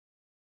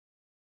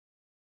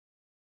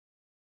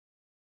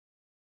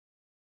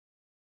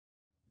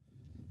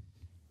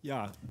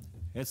Ja,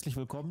 herzlich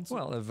willkommen.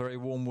 Well, a very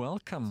warm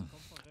welcome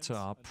to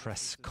our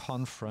press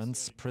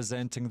conference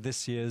presenting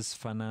this year's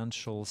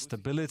Financial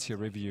Stability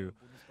Review.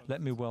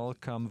 Let me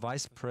welcome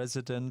Vice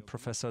President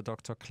Professor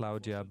Dr.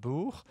 Claudia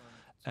Buch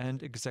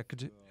and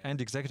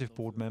Executive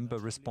Board member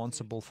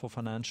responsible for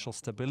financial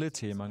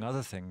stability, among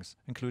other things,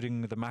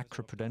 including the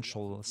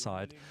macroprudential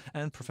side,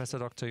 and Professor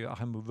Dr.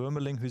 Joachim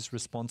Wuermeling, who's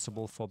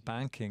responsible for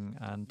banking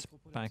and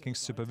banking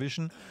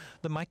supervision,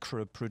 the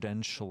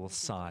microprudential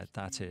side,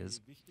 that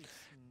is.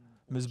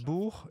 Ms.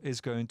 Buch is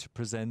going to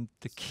present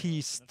the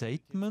key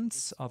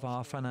statements of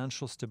our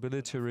financial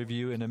stability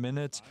review in a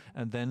minute,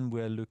 and then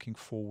we're looking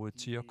forward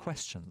to your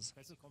questions.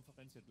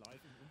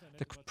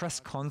 The press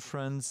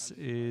conference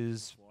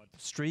is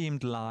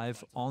streamed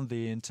live on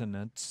the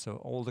internet, so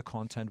all the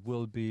content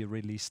will be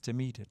released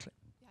immediately.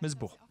 Ms.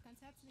 Buch.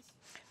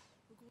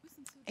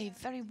 A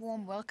very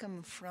warm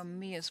welcome from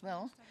me as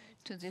well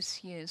to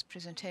this year's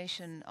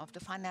presentation of the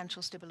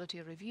Financial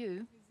Stability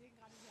Review.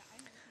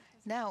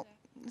 Now,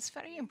 it's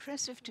very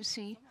impressive to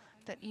see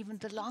that even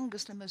the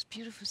longest and most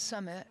beautiful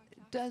summer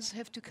does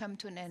have to come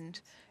to an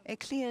end. A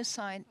clear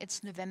sign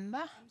it's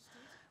November,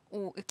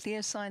 or a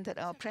clear sign that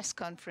our press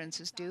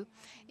conferences do.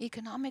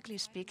 Economically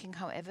speaking,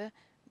 however,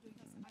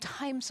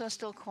 times are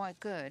still quite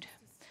good.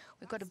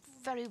 We've got a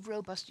very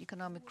robust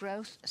economic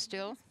growth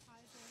still.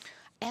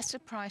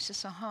 Asset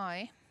prices are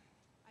high.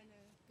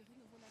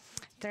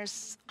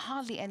 There's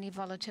hardly any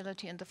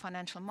volatility in the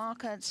financial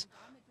markets.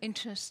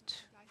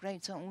 Interest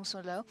rates are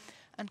also low.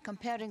 And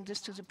comparing this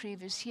to the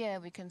previous year,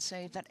 we can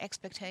say that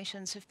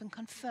expectations have been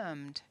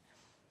confirmed.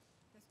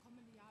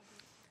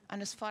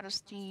 And as far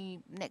as the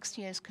next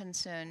year is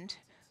concerned,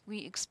 we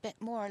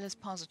expect more or less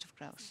positive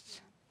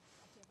growth,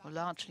 or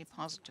largely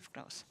positive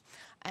growth.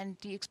 And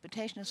the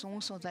expectation is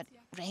also that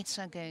rates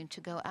are going to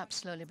go up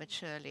slowly but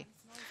surely.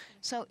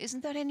 So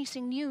isn't there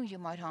anything new, you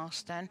might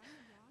ask then?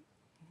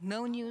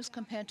 No news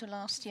compared to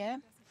last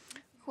year?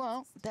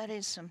 Well, that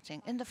is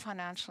something. In the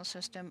financial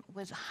system,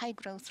 with high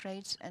growth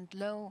rates and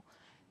low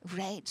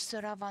rates,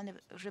 there are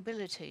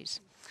vulnerabilities.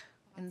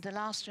 In the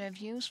last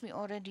reviews, we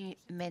already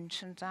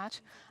mentioned that.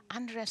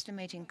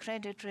 Underestimating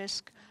credit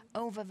risk,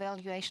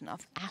 overvaluation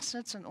of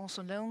assets, and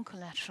also loan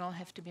collateral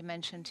have to be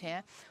mentioned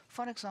here.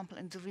 For example,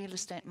 in the real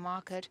estate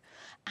market,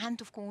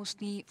 and of course,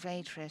 the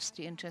rate risk,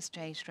 the interest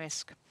rate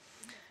risk.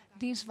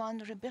 These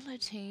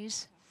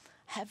vulnerabilities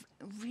have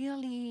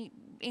really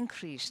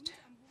increased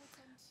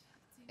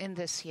in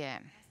this year.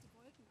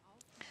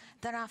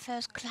 There are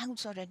first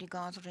clouds already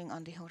gathering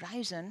on the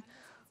horizon,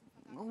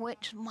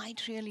 which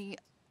might really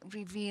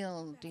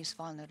reveal these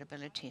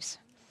vulnerabilities.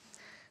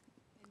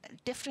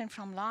 Different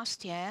from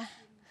last year,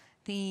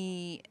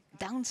 the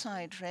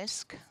downside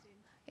risk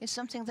is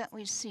something that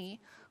we see.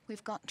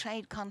 We've got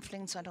trade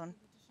conflicts. I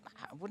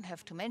wouldn't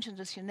have to mention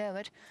this, you know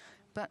it,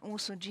 but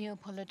also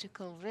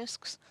geopolitical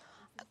risks.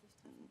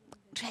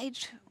 Trade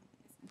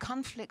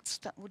conflicts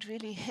that would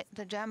really hit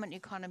the German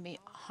economy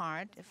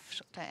hard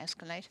if they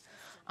escalate.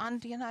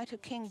 And the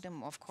United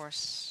Kingdom, of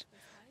course,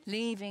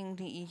 leaving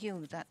the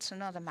EU, that's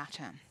another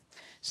matter.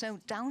 So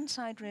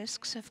downside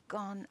risks have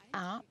gone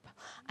up,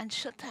 and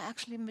should they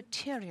actually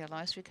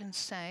materialize, we can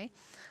say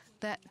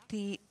that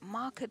the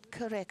market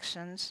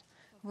corrections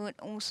would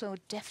also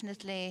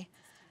definitely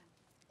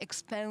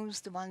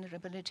expose the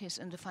vulnerabilities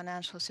in the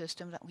financial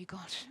system that we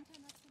got.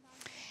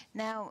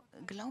 Now,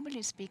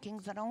 globally speaking,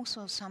 there are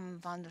also some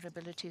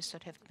vulnerabilities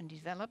that have been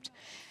developed.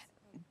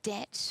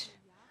 Debt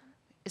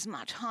is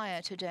much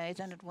higher today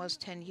than it was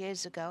 10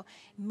 years ago,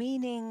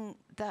 meaning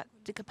that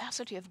the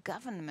capacity of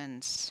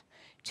governments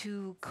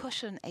to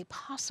cushion a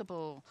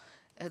possible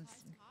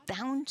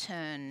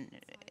downturn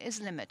is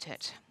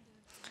limited.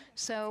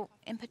 So,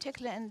 in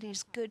particular, in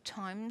these good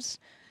times,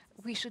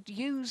 we should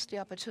use the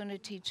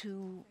opportunity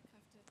to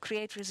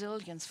create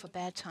resilience for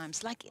bad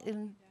times, like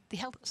in the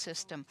health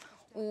system,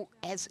 or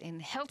as in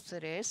health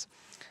it is.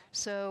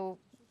 So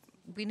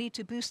we need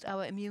to boost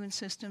our immune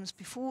systems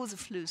before the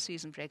flu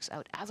season breaks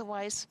out.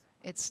 Otherwise,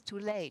 it's too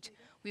late.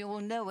 We all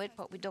know it,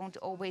 but we don't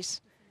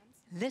always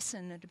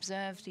listen and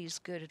observe these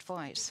good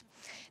advice.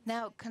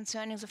 Now,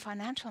 concerning the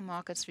financial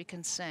markets, we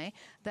can say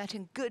that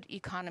in good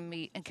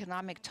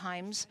economic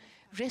times,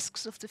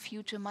 risks of the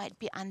future might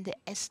be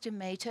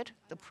underestimated,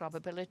 the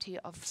probability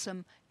of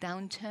some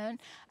downturn,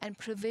 and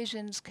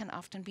provisions can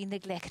often be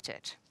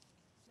neglected.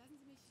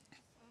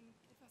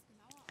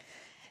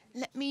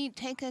 Let me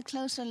take a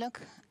closer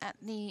look at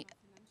the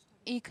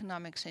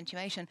economic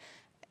situation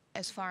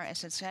as far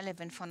as it's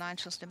relevant for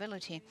financial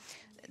stability.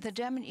 The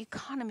German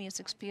economy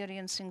is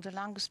experiencing the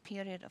longest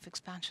period of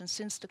expansion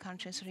since the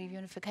country's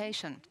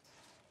reunification.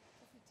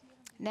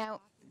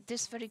 Now,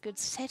 this very good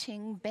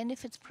setting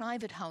benefits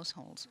private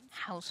households.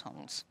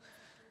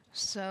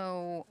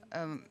 So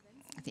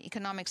the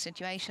economic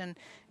situation,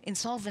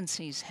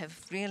 insolvencies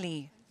have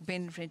really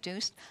been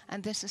reduced,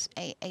 and this is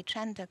a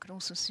trend that could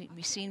also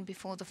be seen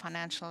before the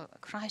financial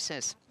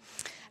crisis.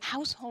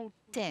 Household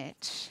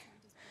debt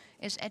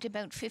is at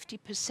about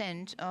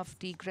 50% of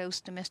the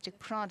gross domestic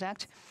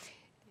product,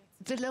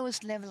 the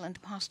lowest level in the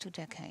past 2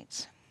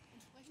 decades.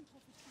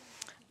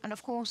 And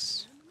of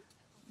course,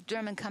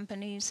 German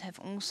companies have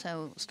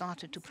also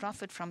started to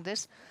profit from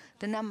this.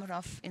 The number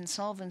of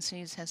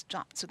insolvencies has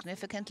dropped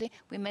significantly.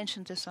 We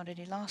mentioned this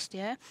already last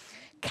year.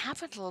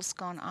 Capital's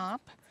gone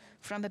up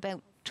from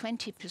about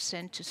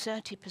 20% to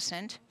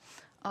 30%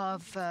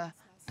 of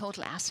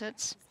total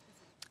assets,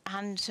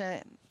 and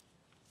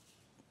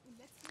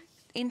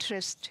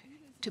interest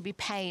to be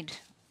paid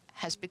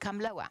has become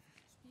lower.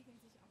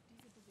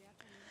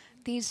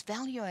 These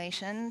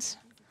valuations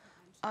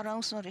are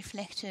also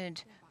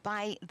reflected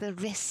by the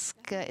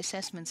risk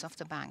assessments of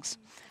the banks.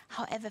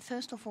 However,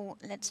 first of all,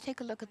 let's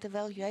take a look at the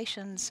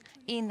valuations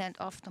in and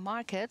off the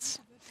markets,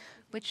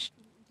 which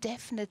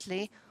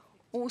definitely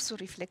also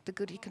reflect the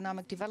good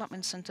economic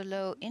developments and the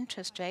low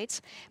interest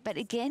rates. But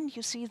again,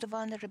 you see the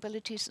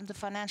vulnerabilities in the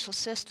financial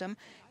system,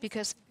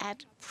 because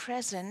at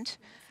present,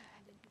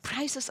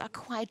 prices are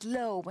quite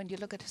low when you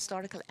look at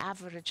historical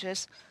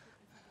averages,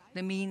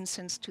 the mean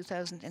since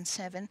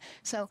 2007.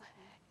 So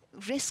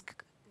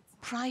risk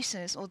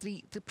prices, or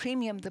the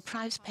premium, the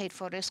price paid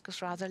for risk,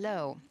 is rather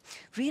low.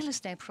 Real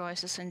estate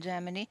prices in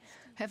Germany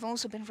have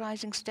also been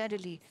rising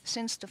steadily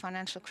since the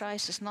financial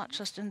crisis, not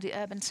just in the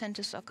urban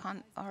centers or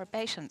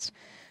conurbations.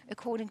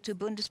 According to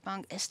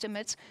Bundesbank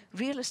estimates,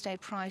 real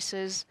estate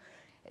prices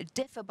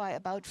differ by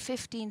about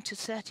 15 to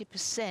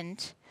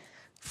 30%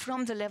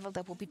 from the level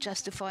that will be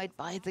justified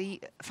by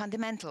the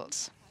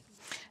fundamentals.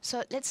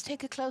 So let's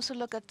take a closer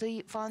look at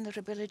the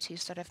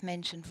vulnerabilities that I've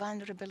mentioned,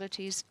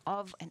 vulnerabilities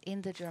of and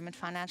in the German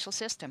financial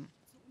system.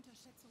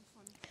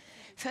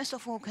 First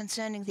of all,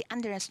 concerning the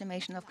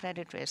underestimation of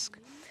credit risk.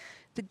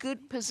 The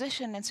good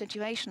position and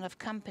situation of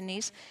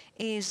companies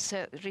is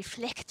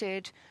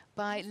reflected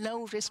by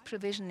low risk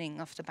provisioning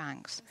of the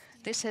banks.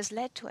 This has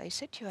led to a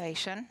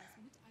situation,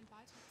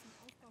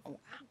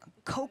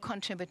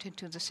 co-contributed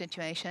to the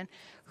situation,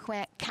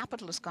 where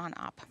capital has gone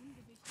up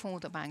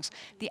for the banks.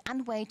 The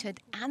unweighted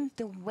and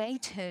the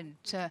weighted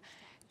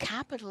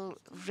capital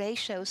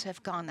ratios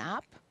have gone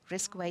up,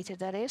 risk-weighted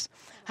that is,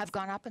 have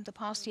gone up in the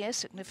past years,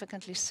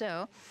 significantly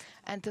so,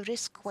 and the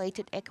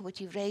risk-weighted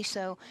equity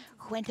ratio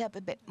went up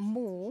a bit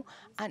more,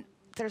 and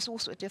there's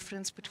also a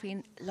difference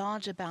between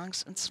larger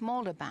banks and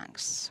smaller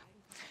banks.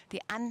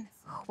 The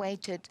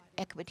unweighted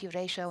equity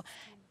ratio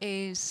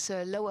is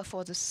lower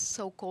for the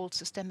so-called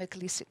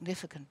systemically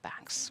significant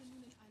banks.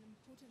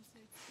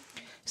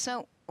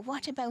 So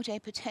what about a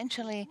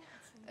potentially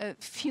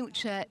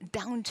future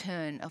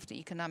downturn of the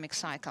economic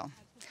cycle?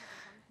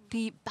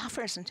 The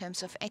buffers in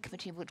terms of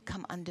equity would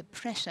come under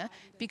pressure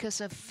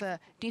because of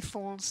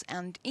defaults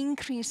and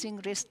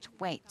increasing risk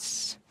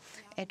weights,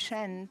 a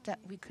trend that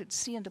we could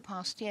see in the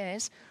past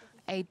years.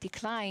 A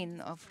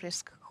decline of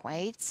risk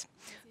weights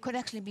could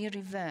actually be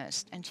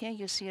reversed. And here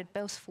you see it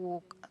both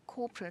for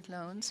corporate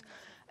loans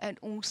and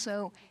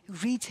also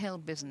retail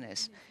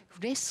business.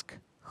 Risk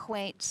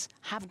weights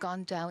have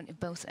gone down in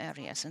both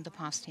areas in the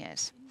past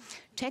years.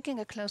 Taking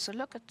a closer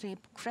look at the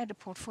credit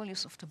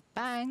portfolios of the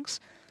banks,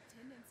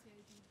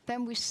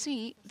 then we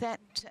see that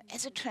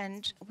as a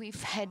trend,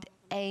 we've had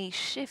a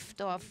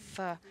shift of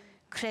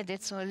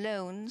credits or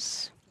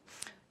loans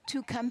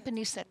to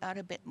companies that are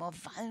a bit more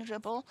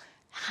vulnerable,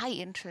 high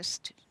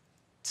interest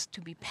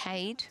to be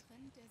paid.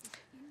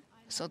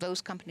 So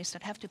those companies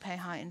that have to pay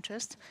high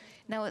interest.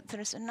 Now, there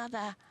is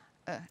another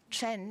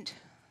trend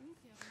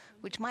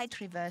which might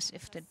reverse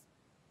if the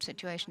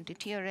situation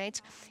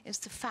deteriorates, is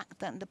the fact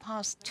that in the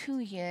past 2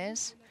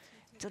 years,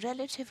 the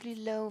relatively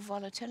low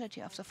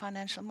volatility of the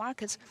financial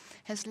markets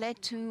has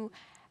led to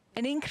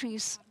an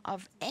increase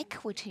of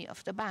equity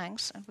of the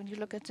banks. And when you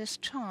look at this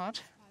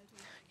chart,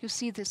 you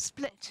see the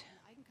split.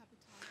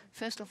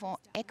 First of all,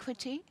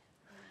 equity,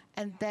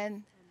 and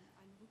then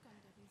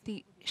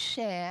the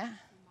share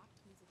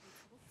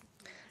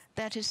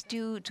that is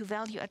due to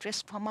value at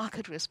risk for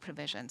market risk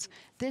provisions.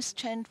 This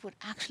trend would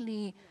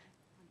actually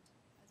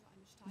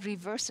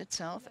reverse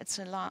itself. It's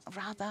a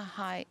rather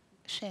high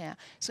share.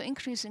 So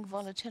increasing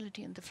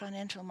volatility in the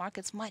financial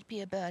markets might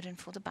be a burden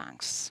for the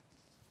banks.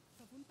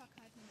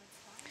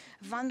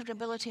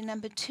 Vulnerability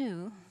number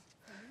 2,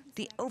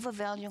 the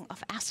overvaluing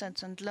of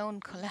assets and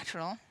loan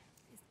collateral.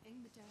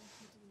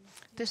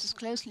 This is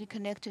closely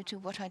connected to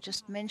what I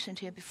just mentioned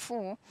here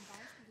before.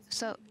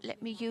 So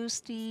let me use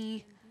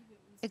the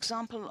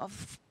example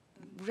of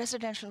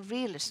residential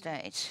real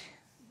estate.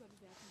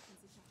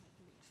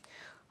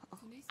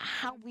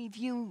 How we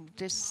view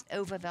this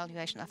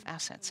overvaluation of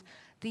assets.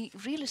 The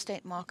real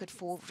estate market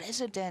for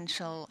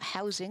residential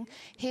housing,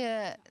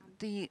 here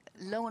the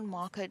loan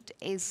market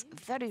is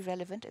very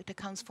relevant. It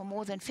accounts for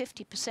more than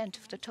 50%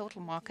 of the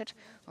total market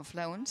of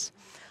loans.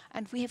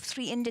 And we have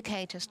 3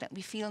 indicators that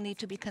we feel need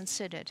to be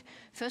considered.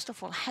 First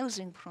of all,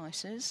 housing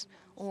prices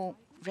or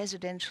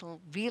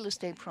residential real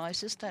estate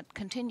prices that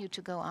continue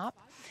to go up.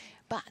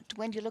 But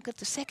when you look at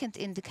the second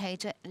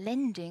indicator,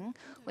 lending,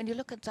 when you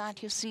look at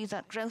that, you see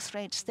that growth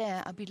rates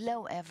there are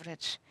below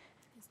average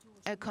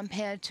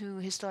compared to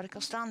historical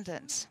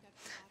standards.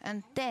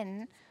 And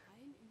then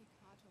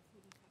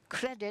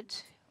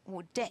credit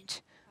or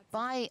debt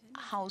by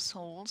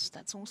households,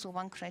 that's also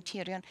one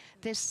criterion.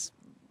 This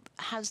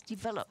has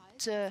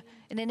developed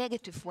in a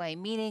negative way,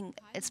 meaning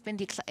it's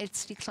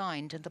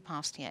declined in the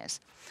past years.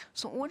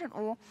 So all in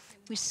all,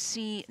 we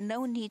see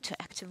no need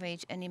to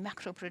activate any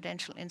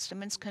macroprudential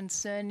instruments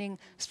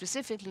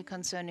specifically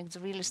concerning the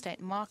real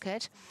estate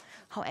market.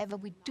 However,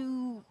 we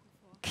do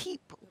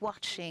keep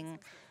watching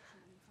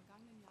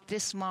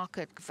this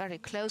market very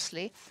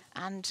closely,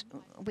 and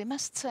we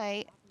must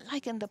say,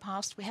 like in the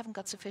past, we haven't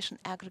got sufficient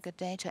aggregate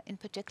data, in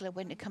particular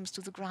when it comes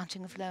to the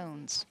granting of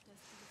loans.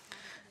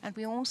 And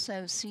we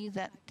also see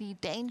that the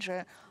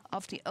danger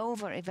of the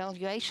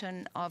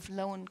over-evaluation of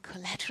loan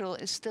collateral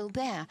is still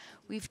there.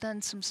 We've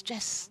done some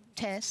stress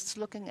tests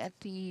looking at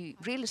the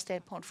real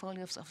estate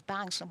portfolios of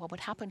banks and what would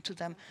happen to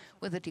them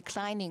with a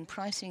declining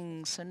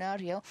pricing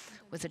scenario,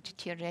 with a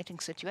deteriorating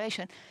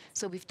situation.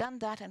 So we've done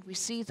that, and we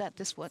see that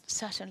this would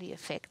certainly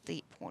affect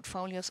the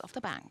portfolios of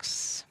the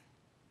banks.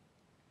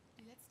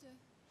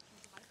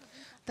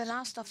 The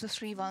last of the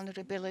three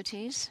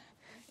vulnerabilities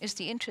is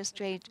the interest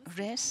rate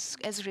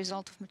risk as a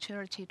result of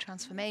maturity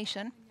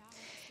transformation.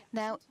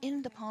 Now,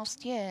 in the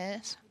past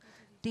years,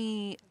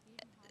 the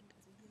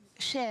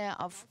share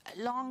of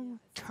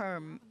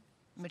long-term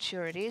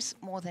maturities,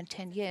 more than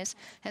 10 years,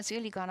 has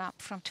really gone up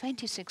from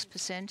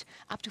 26%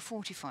 up to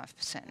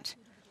 45%.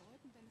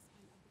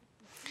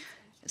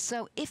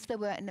 So if there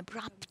were an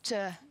abrupt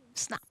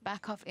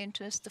snapback of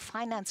interest, the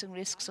financing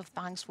risks of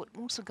banks would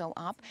also go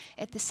up.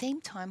 At the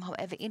same time,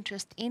 however,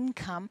 interest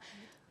income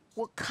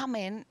would come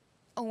in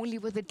only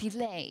with a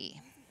delay.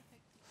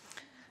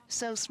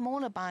 So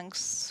smaller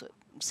banks,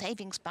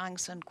 savings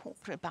banks and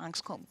corporate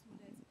banks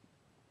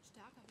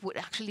would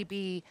actually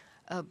be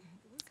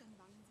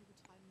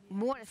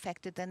more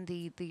affected than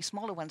the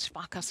smaller ones,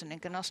 Sparkassen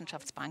and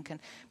Genossenschaftsbanken,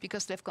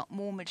 because they've got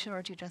more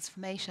maturity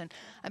transformation.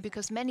 And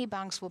because many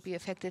banks will be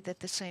affected at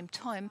the same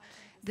time,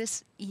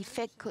 this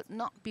effect could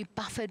not be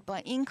buffered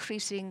by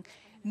increasing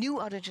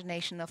new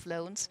origination of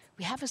loans.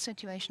 We have a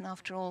situation,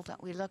 after all,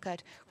 that we look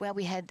at where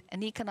we had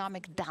an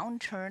economic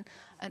downturn,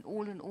 and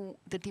all in all,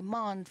 the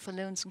demand for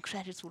loans and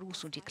credits would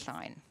also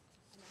decline,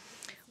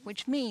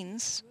 which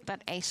means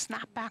that a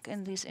snapback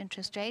in these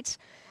interest rates,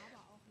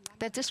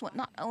 that this would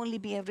not only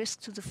be a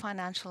risk to the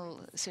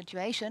financial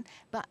situation,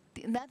 but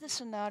another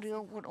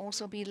scenario would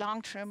also be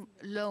long-term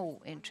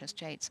low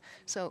interest rates.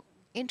 So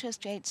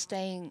interest rates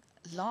staying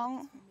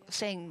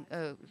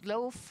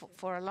low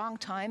for a long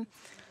time,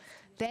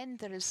 then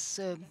there is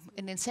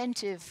an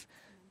incentive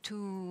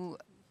to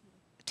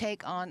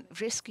take on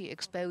risky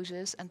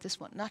exposures, and this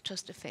would not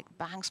just affect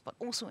banks, but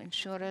also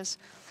insurers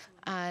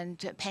and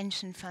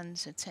pension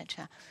funds,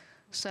 etc.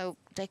 So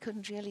they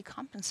couldn't really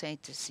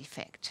compensate this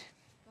effect.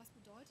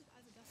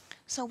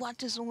 So what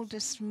does all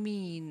this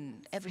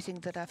mean, everything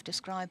that I've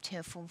described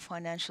here, for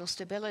financial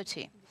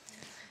stability?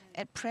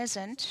 At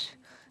present,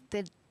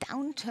 the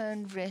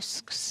downturn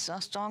risks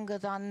are stronger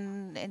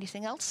than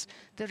anything else.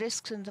 The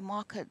risks in the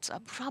markets are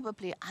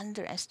probably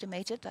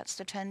underestimated, that's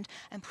the trend,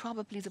 and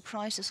probably the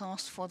prices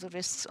asked for the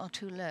risks are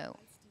too low.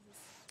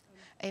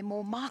 A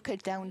more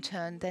market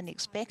downturn than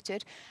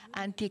expected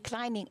and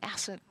declining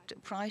asset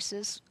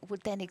prices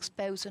would then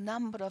expose a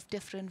number of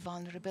different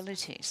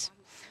vulnerabilities.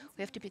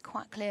 We have to be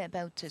quite clear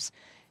about this.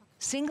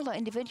 Single or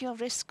individual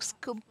risks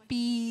could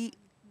be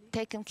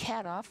taken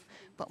care of,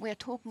 but we're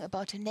talking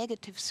about a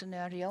negative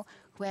scenario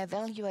where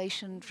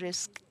valuation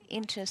risk,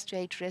 interest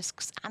rate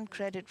risks, and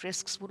credit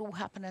risks would all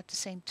happen at the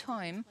same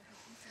time.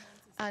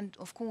 And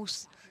of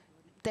course,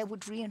 they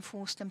would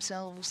reinforce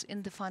themselves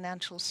in the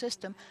financial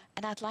system.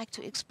 And I'd like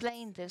to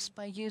explain this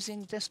by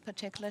using this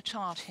particular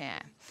chart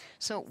here.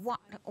 So what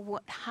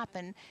would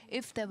happen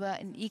if there were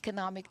an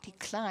economic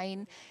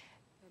decline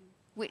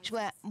which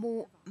were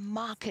more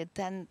marked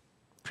than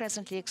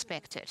presently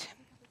expected?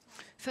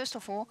 First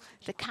of all,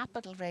 the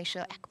capital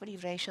ratio, equity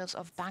ratios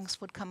of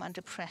banks would come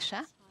under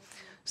pressure.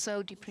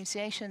 So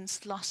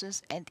depreciations,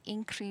 losses, and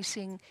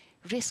increasing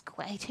risk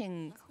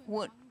weighting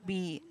would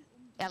be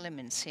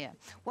elements here.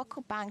 What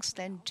could banks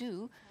then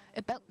do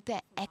about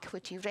their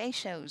equity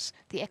ratios,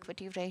 the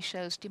equity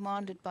ratios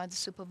demanded by the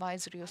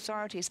supervisory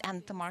authorities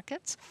and the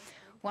markets?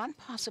 One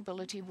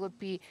possibility would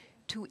be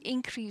to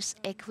increase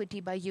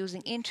equity by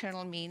using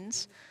internal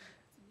means,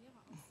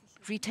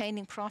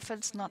 retaining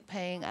profits, not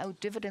paying out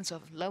dividends or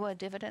lower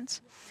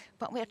dividends.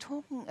 But we're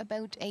talking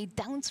about a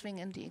downswing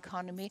in the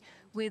economy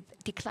with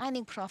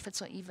declining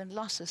profits or even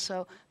losses.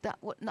 So that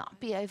would not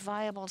be a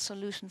viable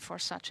solution for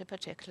such a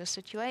particular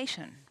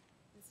situation.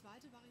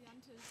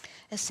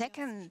 A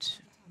second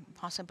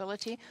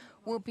possibility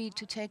will be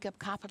to take up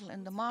capital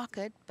in the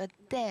market, but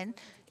then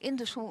in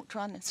the short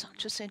run, in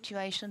such a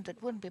situation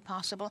that wouldn't be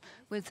possible,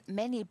 with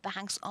many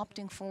banks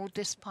opting for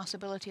this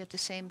possibility at the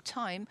same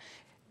time,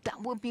 that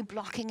would be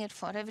blocking it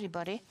for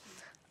everybody.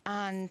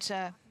 And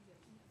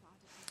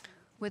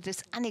with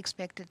this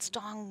unexpected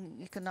strong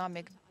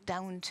economic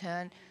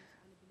downturn,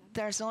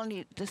 there's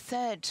only the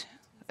third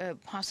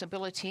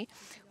possibility,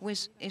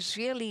 which is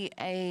really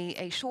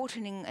a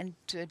shortening and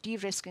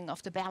de-risking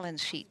of the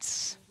balance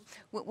sheets.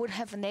 Would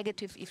have a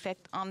negative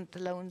effect on the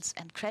loans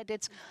and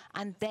credits,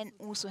 and then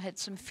also had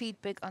some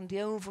feedback on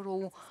the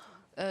overall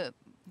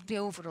the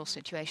overall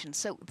situation.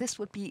 So this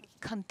would be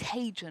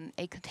contagion,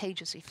 a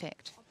contagious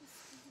effect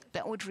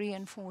that would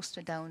reinforce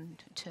the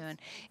downturn.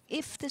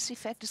 If this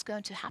effect is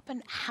going to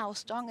happen, how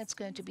strong it's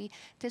going to be,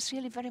 this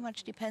really very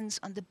much depends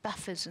on the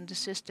buffers in the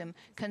system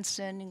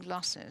concerning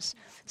losses.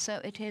 So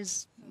it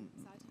is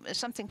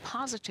something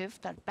positive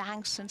that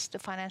banks, since the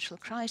financial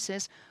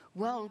crisis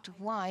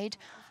worldwide,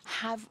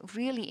 have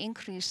really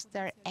increased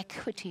their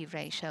equity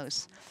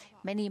ratios.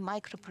 Many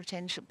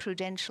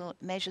microprudential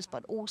measures,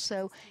 but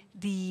also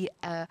the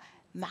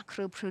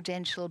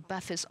macroprudential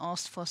buffers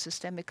asked for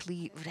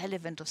systemically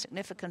relevant or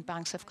significant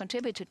banks have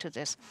contributed to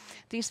this.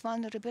 These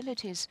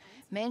vulnerabilities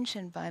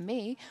mentioned by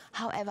me,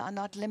 however, are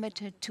not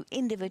limited to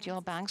individual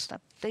banks,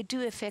 that they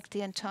do affect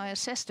the entire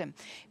system.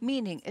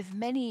 Meaning, if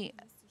many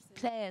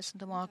players in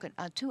the market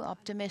are too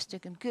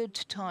optimistic in good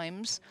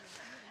times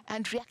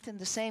and react in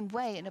the same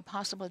way in a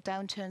possible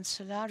downturn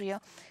scenario,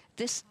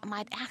 this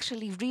might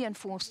actually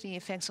reinforce the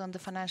effects on the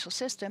financial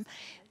system.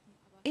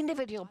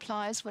 Individual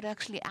players would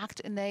actually act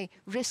in a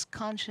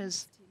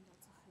risk-conscious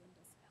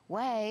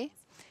way,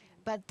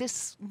 but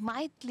this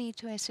might lead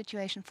to a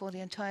situation for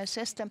the entire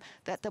system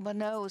that there were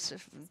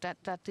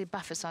that the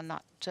buffers are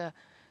not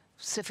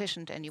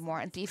sufficient anymore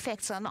and the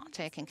effects are not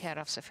taken care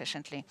of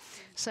sufficiently.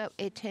 So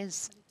it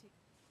is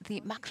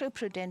the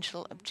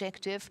macroprudential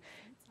objective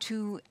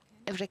to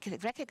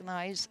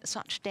recognize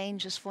such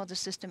dangers for the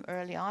system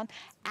early on,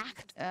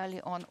 act early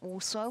on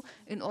also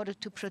in order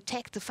to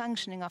protect the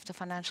functioning of the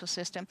financial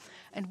system.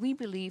 And we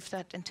believe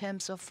that in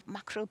terms of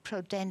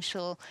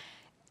macroprudential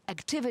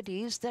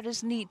activities, there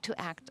is need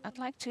to act. I'd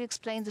like to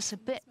explain this a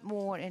bit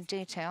more in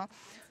detail.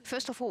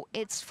 First of all,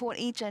 it's for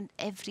each and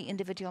every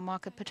individual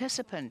market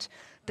participant.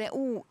 They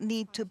all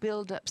need to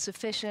build up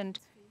sufficient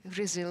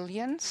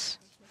resilience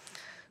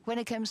when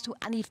it comes to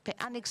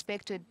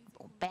unexpected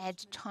or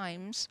bad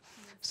times.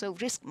 So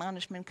risk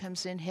management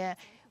comes in here,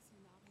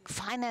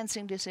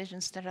 financing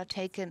decisions that are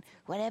taken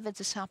whenever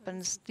this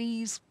happens.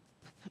 These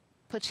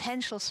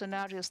potential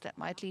scenarios that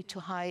might lead to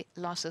high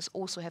losses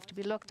also have to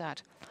be looked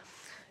at.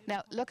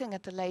 Now, looking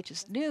at the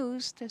latest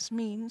news, this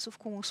means, of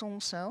course,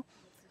 also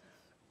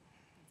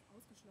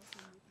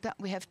that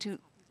we have to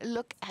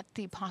look at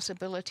the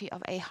possibility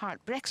of a hard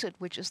Brexit,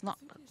 which is not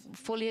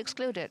fully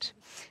excluded.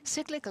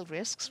 Cyclical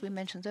risks, we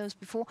mentioned those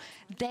before,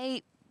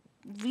 they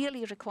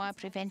really require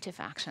preventive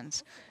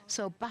actions.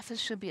 So buffers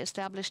should be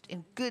established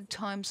in good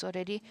times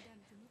already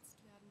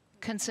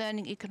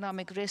concerning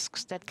economic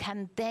risks that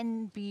can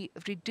then be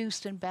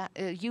reduced and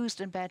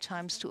used in bad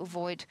times to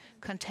avoid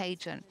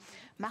contagion.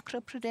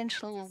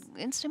 Macroprudential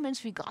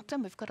instruments, we got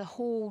them. We've got a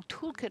whole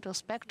toolkit or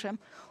spectrum,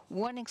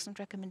 warnings and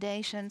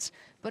recommendations,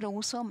 but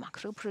also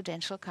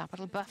macroprudential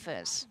capital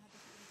buffers.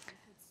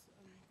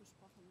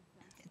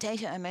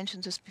 Data, I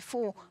mentioned this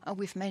before.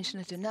 We've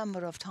mentioned it a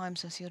number of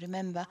times, as you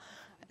remember,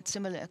 at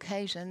similar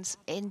occasions.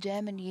 In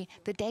Germany,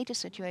 the data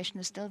situation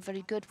is still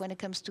very good when it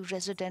comes to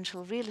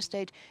residential real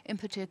estate, in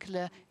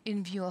particular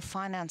in view of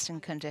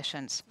financing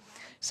conditions.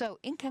 So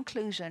in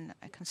conclusion,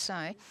 I can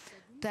say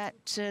that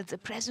the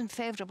present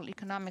favorable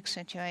economic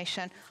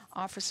situation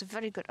offers a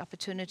very good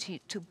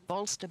opportunity to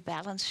bolster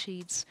balance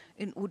sheets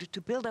in order to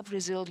build up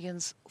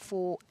resilience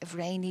for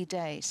rainy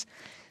days.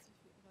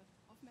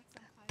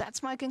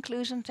 That's my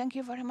conclusion. Thank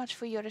you very much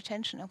for your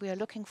attention, and we are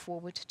looking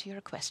forward to your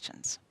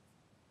questions.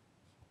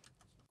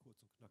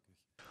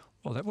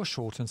 Well, that was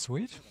short and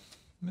sweet.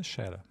 Ms.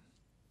 Scherer.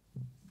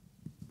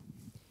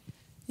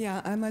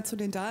 Ja, einmal zu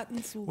den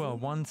Daten. Well,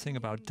 one thing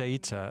about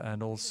data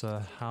and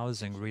also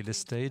housing real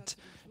estate,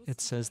 it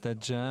says that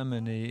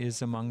Germany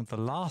is among the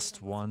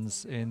last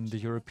ones in the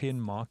European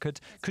market.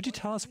 Could you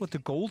tell us what the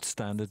gold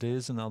standard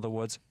is? In other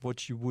words,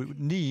 what you would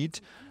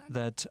need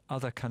that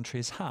other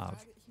countries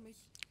have?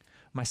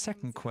 My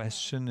second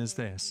question is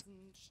this.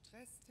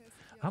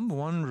 I'm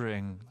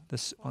wondering,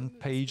 this on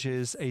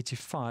pages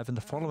 85 and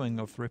the following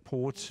of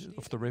report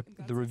of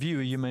the review,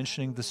 you're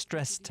mentioning the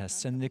stress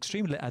tests. In an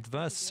extremely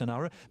adverse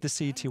scenario, the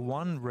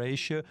CET1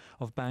 ratio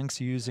of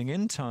banks using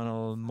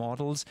internal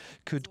models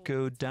could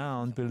go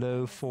down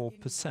below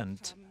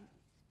 4%.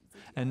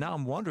 And now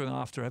I'm wondering,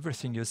 after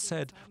everything you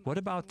said, what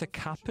about the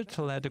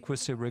capital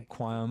adequacy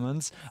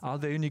requirements? Are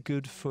they only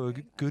good for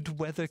good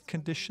weather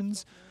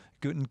conditions,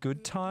 good in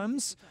good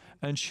times?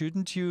 And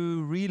shouldn't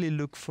you really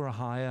look for a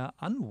higher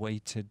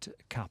unweighted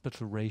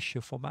capital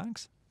ratio for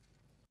banks?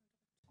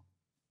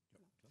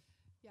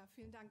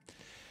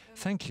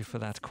 Thank you for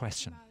that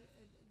question.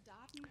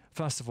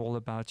 First of all,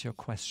 about your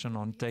question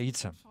on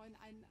data.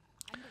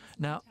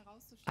 Now,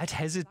 I'd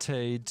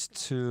hesitate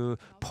to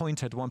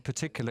point at one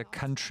particular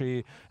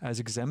country as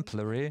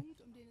exemplary.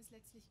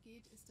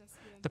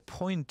 The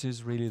point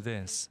is really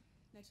this.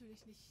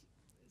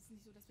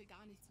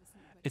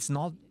 It's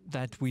not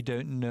that we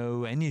don't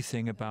know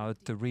anything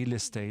about the real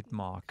estate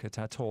market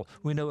at all.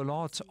 We know a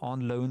lot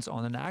on loans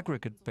on an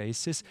aggregate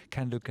basis,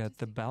 can look at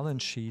the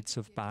balance sheets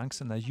of banks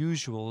and their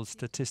usual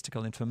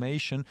statistical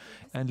information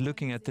and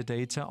looking at the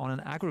data on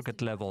an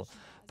aggregate level.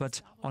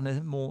 But on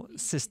a more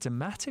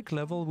systematic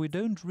level, we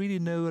don't really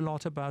know a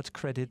lot about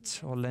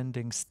credit or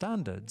lending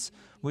standards,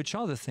 which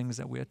are the things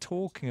that we are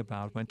talking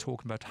about when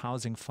talking about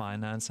housing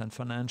finance and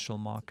financial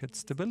market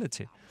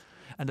stability.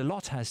 And a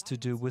lot has to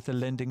do with the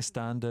lending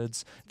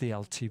standards, the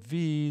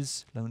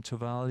LTVs, loan to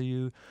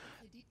value,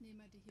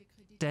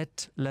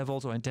 debt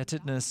levels or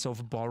indebtedness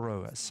of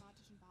borrowers.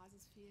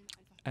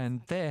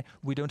 And there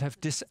we don't have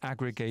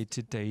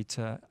disaggregated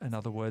data, in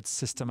other words,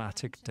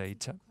 systematic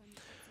data.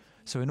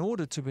 So in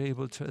order to be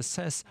able to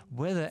assess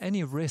whether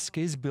any risk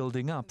is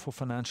building up for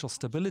financial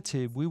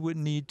stability, we would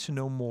need to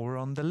know more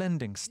on the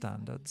lending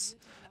standards.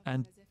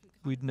 And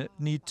we'd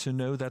need to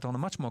know that on a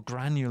much more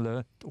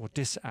granular or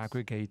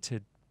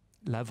disaggregated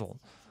level.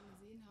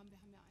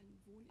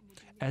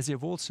 As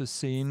you've also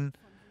seen,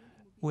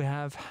 we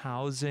have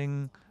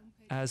housing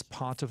as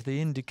part of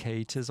the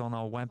indicators on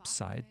our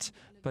website,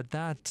 but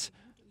that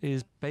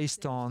is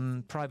based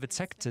on private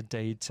sector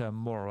data,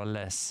 more or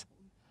less,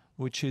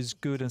 which is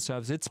good and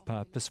serves its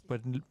purpose.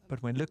 But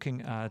when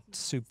looking at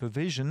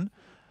supervision,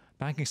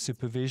 banking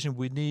supervision,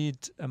 we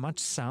need a much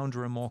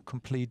sounder and more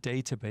complete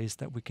database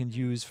that we can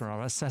use for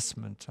our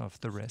assessment of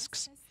the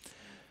risks.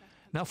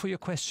 Now for your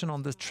question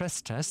on the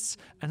stress tests,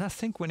 and I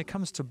think when it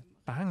comes to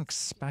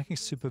banks, banking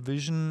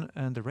supervision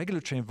and the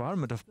regulatory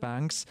environment of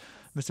banks,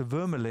 Mr.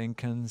 Wuermeling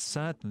can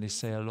certainly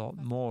say a lot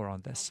more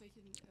on this.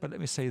 But let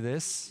me say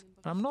this,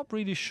 I'm not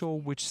really sure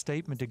which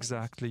statement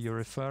exactly you're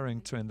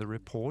referring to in the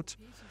report,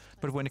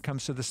 but when it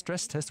comes to the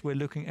stress test, we're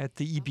looking at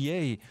the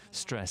EBA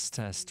stress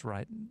test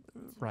right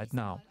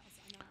now.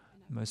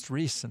 Most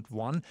recent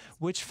one,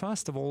 which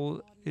first of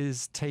all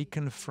is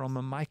taken from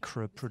a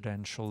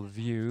macroprudential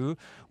view,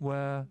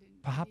 where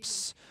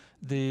perhaps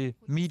the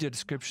media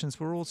descriptions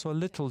were also a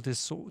little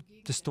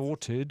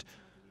distorted.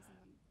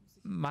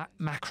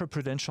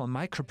 Macroprudential and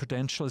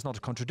microprudential is not a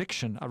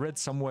contradiction. I read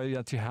somewhere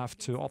that you have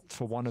to opt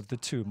for one of the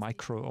two,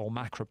 micro or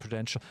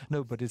macroprudential.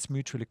 No, but it's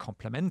mutually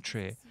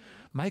complementary.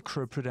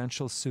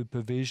 Microprudential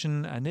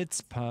supervision and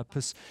its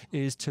purpose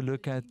is to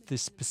look at the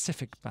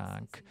specific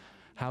bank,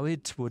 how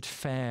it would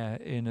fare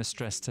in a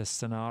stress test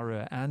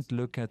scenario, and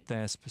look at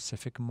their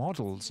specific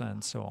models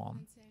and so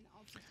on.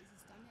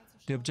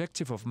 The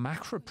objective of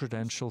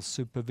macroprudential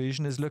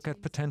supervision is look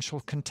at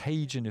potential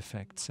contagion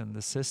effects in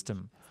the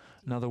system.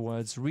 In other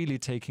words, really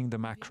taking the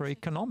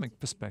macroeconomic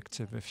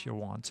perspective, if you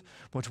want.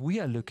 What we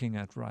are looking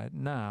at right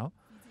now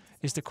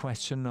is the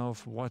question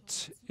of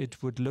what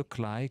it would look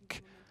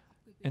like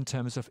in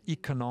terms of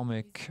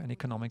economic and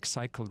economic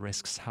cycle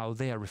risks, how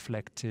they are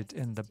reflected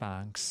in the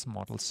bank's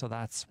models. So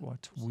that's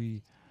what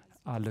we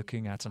are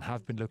looking at and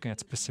have been looking at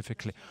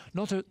specifically.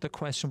 Not the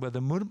question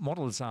whether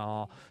models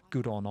are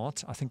good or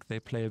not. I think they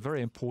play a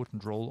very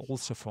important role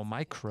also for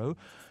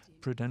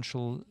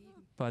microprudential,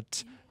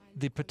 but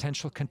the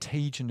potential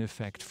contagion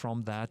effect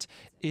from that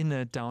in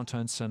a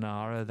downturn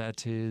scenario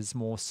that is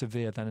more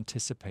severe than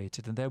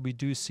anticipated. And there we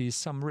do see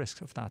some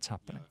risk of that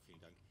happening.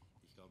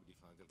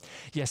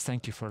 Yes,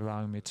 thank you for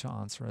allowing me to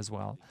answer as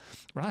well.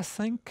 But I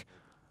think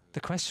the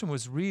question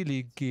was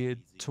really geared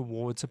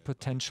towards a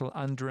potential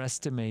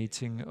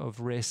underestimating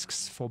of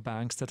risks for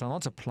banks that are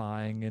not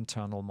applying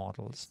internal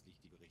models,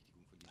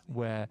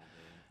 where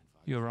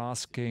you're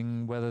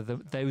asking whether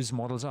those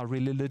models are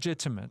really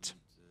legitimate,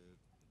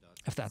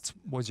 if that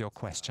was your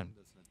question.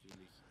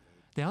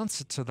 The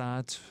answer to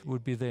that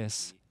would be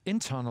this.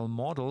 Internal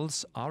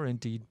models are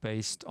indeed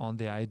based on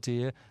the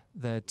idea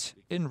that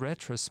in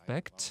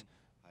retrospect,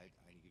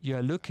 you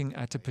are looking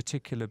at a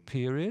particular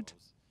period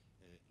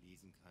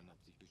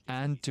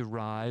and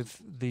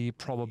derive the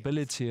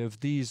probability of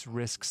these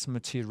risks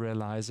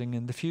materializing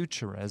in the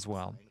future as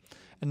well.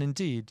 And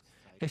indeed,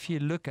 if you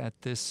look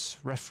at this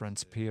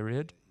reference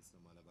period,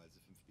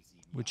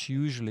 which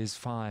usually is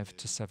 5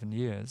 to 7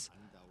 years,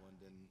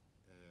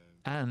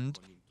 and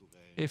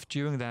if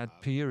during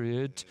that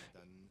period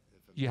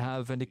you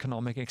have an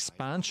economic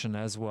expansion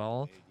as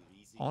well,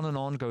 on an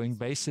ongoing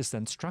basis,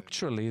 then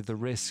structurally the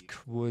risk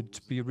would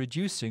be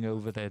reducing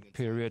over that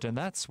period. And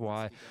that's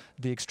why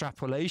the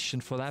extrapolation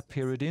for that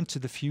period into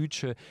the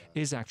future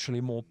is actually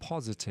more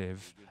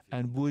positive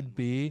and would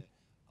be,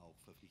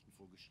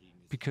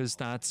 because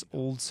that's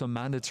also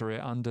mandatory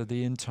under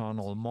the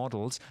internal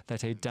models,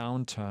 that a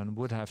downturn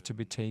would have to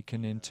be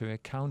taken into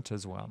account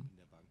as well.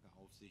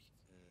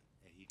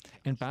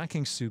 In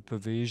banking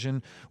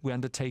supervision, we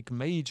undertake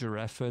major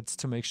efforts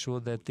to make sure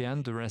that the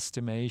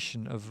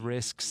underestimation of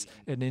risks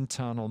in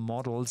internal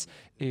models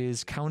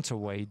is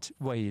counterweighed.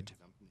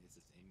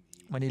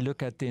 When you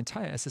look at the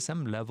entire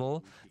SSM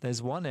level,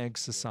 there's one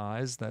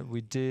exercise that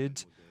we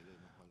did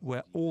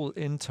where all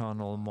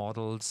internal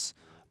models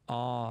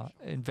are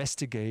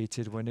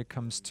investigated when it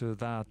comes to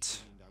that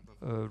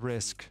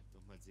risk.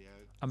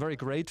 I'm very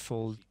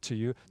grateful to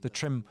you, the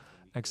TRIM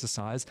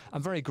exercise.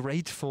 I'm very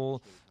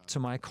grateful to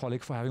my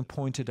colleague for having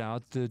pointed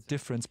out the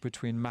difference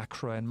between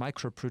macro and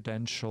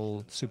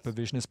microprudential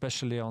supervision,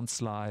 especially on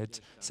slide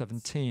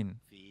 17.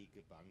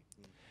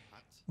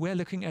 We're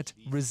looking at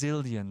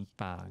resilient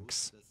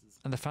banks.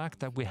 And the fact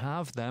that we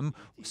have them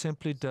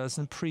simply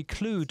doesn't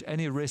preclude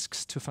any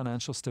risks to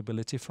financial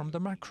stability from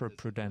the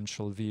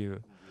macroprudential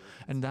view.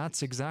 And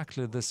that's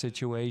exactly the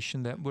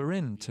situation that we're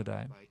in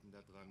today.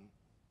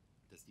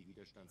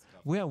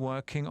 We are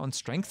working on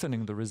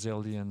strengthening the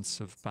resilience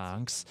of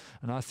banks,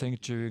 and I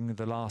think during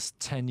the last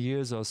 10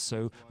 years or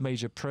so,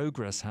 major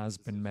progress has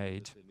been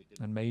made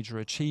and major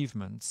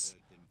achievements.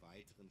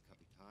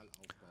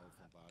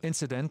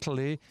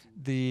 Incidentally,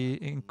 the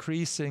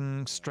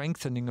increasing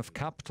strengthening of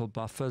capital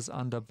buffers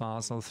under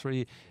Basel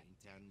III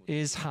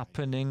is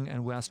happening,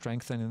 and we are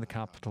strengthening the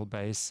capital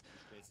base.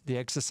 The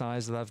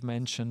exercise that I've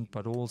mentioned,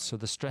 but also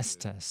the stress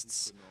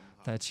tests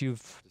that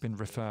you've been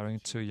referring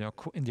to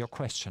in your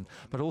question,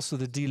 but also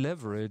the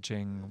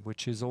deleveraging,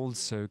 which is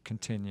also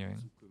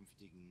continuing.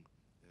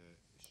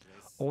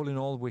 All in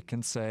all, we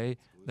can say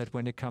that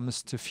when it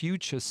comes to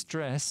future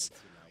stress,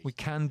 we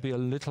can be a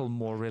little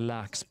more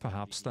relaxed,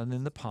 perhaps, than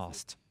in the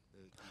past.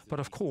 But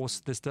of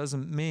course, this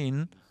doesn't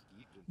mean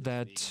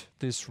that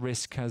this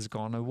risk has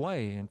gone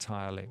away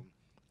entirely.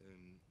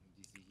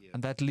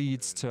 And that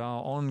leads to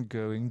our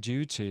ongoing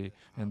duty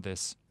in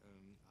this,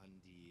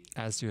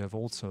 as you have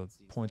also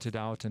pointed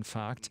out, in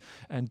fact,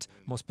 and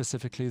more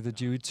specifically the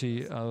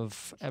duty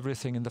of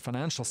everything in the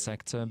financial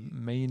sector,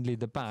 mainly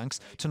the banks,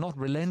 to not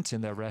relent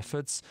in their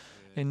efforts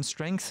in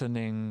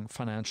strengthening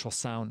financial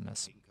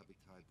soundness.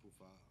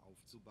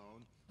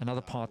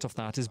 Another part of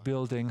that is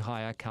building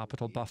higher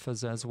capital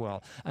buffers as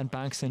well. And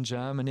banks in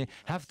Germany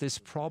have this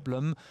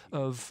problem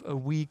of a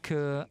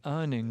weaker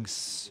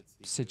earnings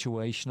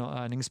situation or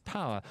earnings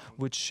power,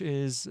 which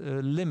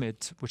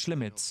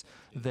limits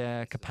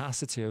their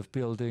capacity of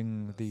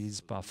building these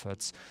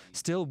buffers.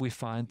 Still, we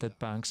find that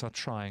banks are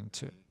trying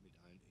to.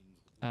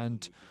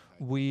 And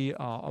we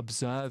are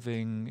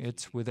observing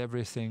it with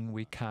everything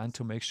we can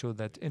to make sure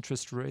that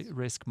interest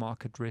risk,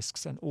 market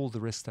risks, and all the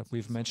risks that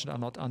we've mentioned are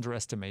not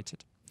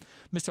underestimated.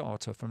 Mr.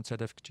 Otto from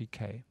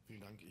ZFGK.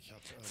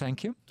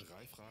 Thank you.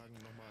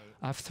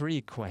 I have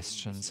 3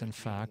 questions, in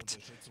fact.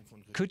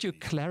 Could you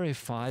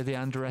clarify the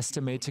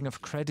underestimating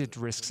of credit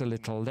risks a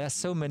little? There are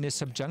so many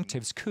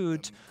subjunctives: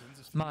 could,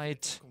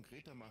 might,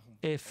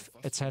 if,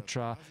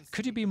 etc.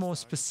 Could you be more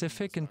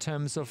specific in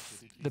terms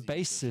of the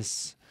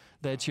basis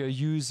that you're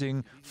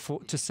using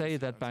to say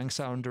that banks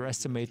are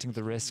underestimating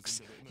the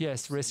risks?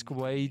 Yes, risk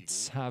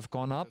weights have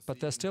gone up, but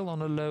they're still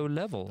on a low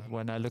level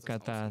when I look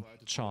at that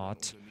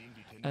chart.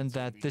 And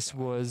that this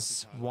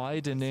was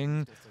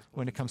widening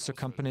when it comes to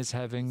companies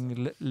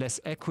having less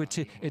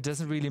equity. It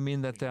doesn't really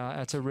mean that they are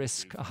at a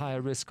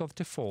higher risk of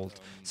default.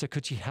 So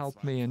could you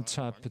help me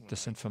interpret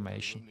this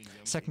information?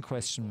 Second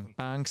question,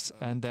 banks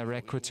and their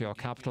equity or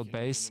capital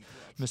base.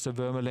 Mr.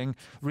 Wuermeling,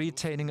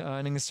 retaining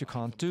earnings you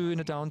can't do in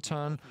a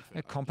downturn,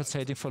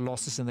 compensating for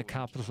losses in the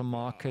capital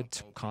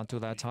market, can't do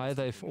that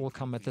either if all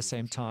come at the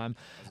same time,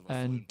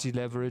 and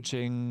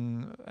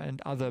deleveraging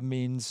and other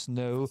means,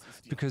 no,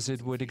 because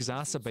it would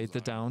exacerbate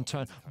the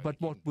downturn. But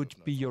what would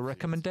be your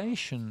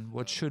recommendation?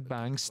 What should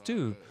banks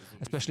do,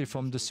 especially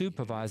from the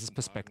supervisor's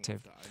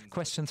perspective?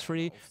 Question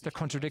 3, the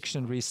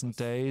contradiction in recent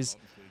days.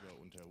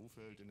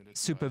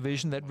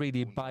 Supervision that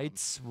really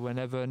bites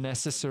whenever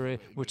necessary,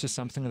 which is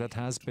something that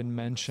has been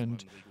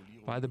mentioned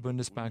by the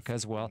Bundesbank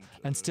as well,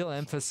 and still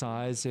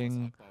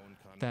emphasizing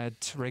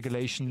that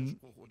regulation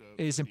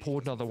is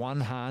important on the one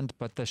hand,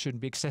 but there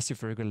shouldn't be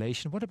excessive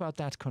regulation. What about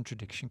that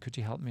contradiction? Could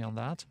you help me on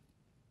that?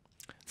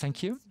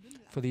 Thank you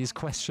for these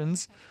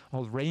questions, a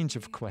whole range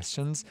of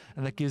questions,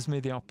 and that gives me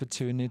the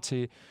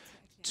opportunity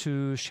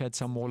to shed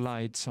some more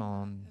light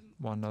on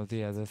one or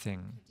the other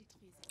thing.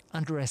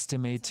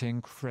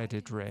 Underestimating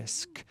credit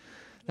risk.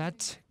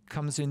 That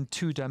comes in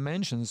 2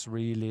 dimensions,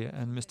 really,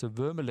 and Mr.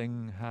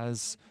 Wuermeling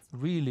has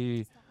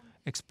really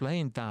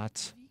explained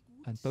that,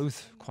 and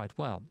both quite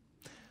well.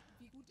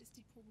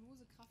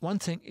 One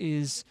thing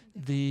is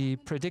the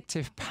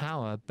predictive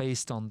power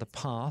based on the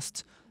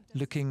past,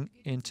 looking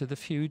into the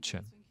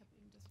future.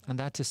 And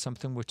that is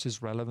something which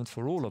is relevant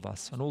for all of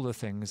us and all the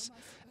things.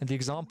 And the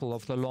example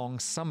of the long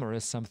summer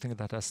is something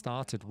that I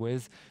started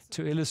with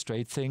to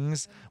illustrate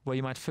things where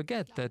you might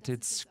forget that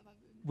it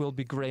will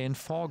be grey and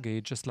foggy,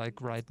 just like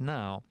right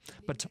now.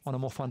 But on a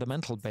more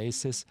fundamental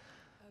basis,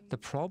 the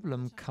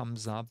problem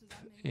comes up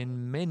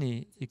in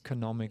many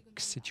economic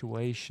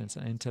situations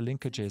and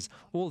interlinkages.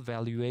 All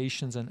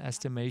valuations and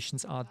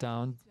estimations are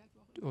down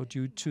or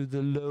due to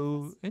the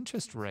low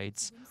interest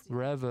rates,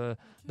 wherever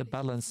the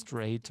balanced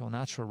rate or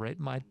natural rate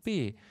might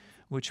be,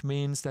 which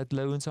means that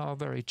loans are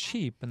very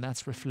cheap, and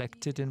that's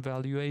reflected in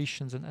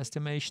valuations and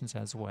estimations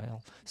as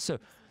well. So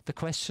the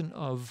question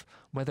of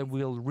whether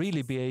we'll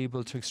really be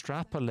able to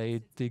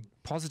extrapolate the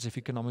positive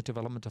economic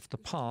development of the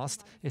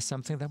past is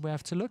something that we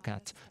have to look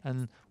at,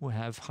 and we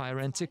have higher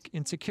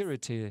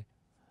insecurity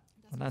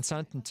and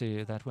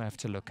uncertainty that we have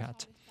to look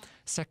at.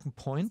 Second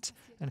point,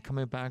 and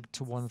coming back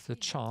to one of the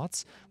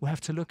charts, we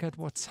have to look at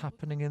what's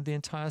happening in the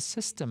entire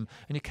system.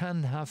 And you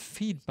can have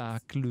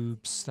feedback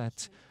loops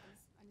that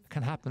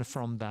can happen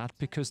from that,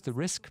 because the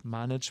risk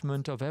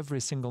management of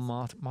every single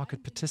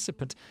market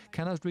participant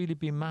cannot really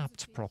be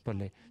mapped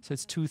properly. So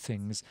it's two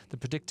things: the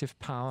predictive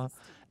power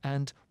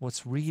and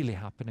what's really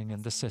happening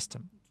in the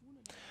system.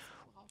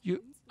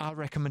 Our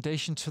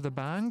recommendation to the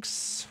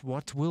banks: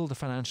 what will the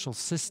financial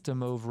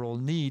system overall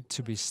need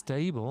to be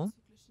stable,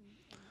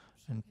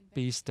 and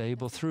be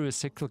stable through a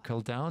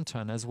cyclical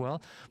downturn as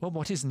well? Well,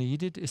 what is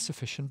needed is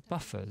sufficient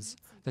buffers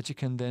that you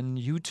can then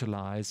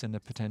utilize in a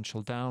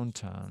potential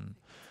downturn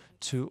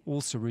to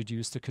also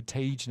reduce the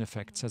contagion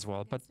effects as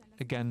well. But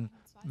again,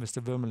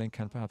 Mr. Wuermeling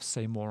can perhaps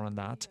say more on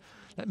that.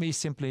 Let me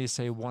simply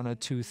say one or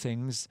two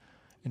things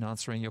in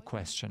answering your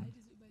question.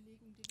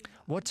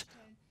 What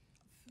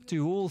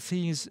do all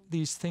these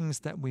things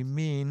that we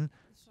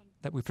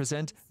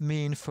present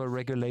mean for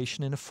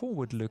regulation in a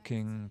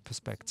forward-looking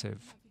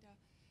perspective?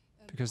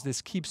 Because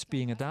this keeps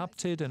being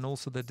adapted, and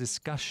also the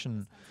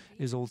discussion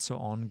is also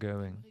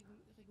ongoing.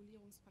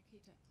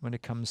 When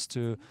it comes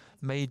to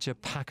major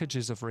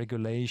packages of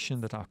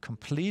regulation that are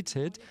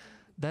completed,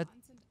 that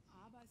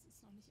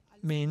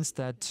means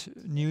that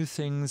new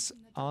things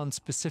aren't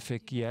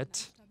specific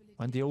yet,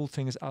 and the old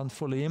things aren't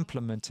fully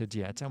implemented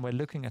yet. And we're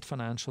looking at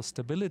financial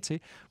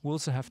stability. We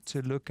also have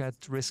to look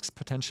at risks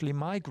potentially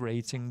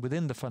migrating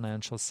within the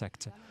financial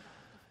sector.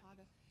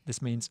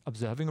 This means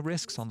observing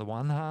risks on the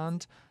one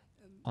hand,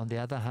 on the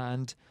other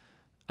hand,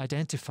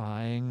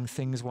 identifying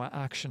things where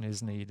action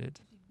is needed.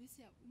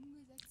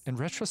 In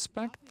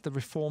retrospect, the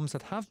reforms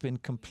that have been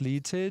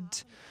completed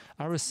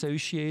are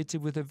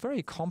associated with a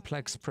very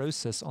complex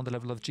process on the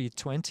level of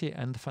G20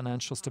 and the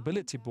Financial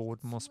Stability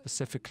Board more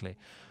specifically,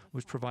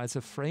 which provides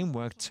a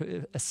framework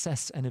to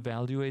assess and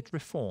evaluate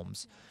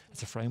reforms.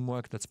 It's a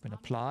framework that's been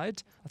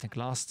applied. I think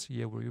last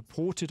year we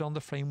reported on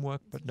the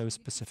framework, but no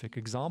specific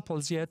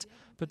examples yet,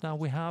 but now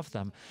we have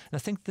them. And I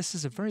think this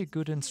is a very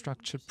good and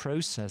structured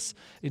process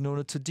in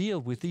order to deal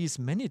with these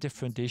many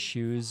different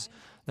issues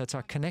that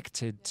are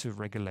connected to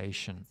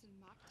regulation.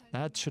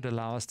 That should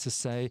allow us to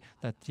say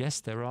that, yes,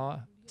 there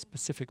are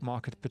specific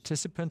market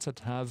participants that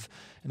have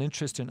an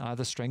interest in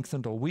either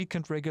strengthened or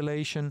weakened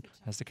regulation,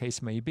 as the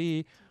case may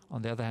be.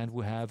 On the other hand,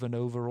 we have an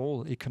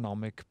overall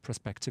economic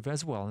perspective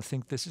as well. I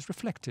think this is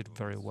reflected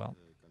very well.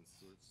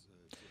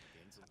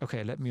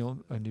 Okay, let me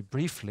only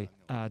briefly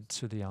add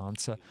to the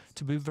answer.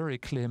 To be very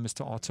clear,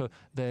 Mr. Otto,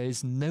 there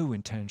is no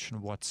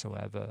intention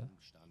whatsoever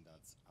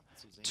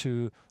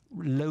to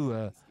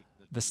lower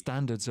the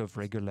standards of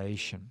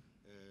regulation.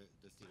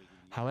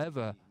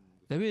 However,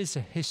 there is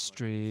a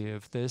history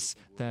of this,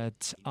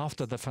 that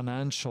after the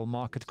financial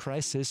market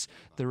crisis,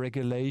 the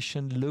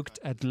regulation looked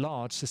at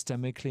large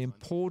systemically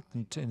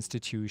important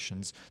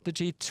institutions, the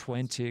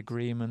G20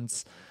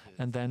 agreements,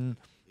 and then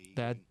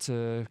that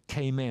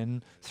came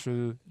in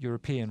through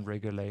European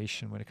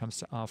regulation when it comes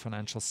to our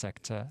financial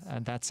sector.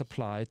 And that's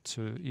applied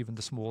to even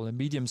the small and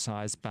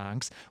medium-sized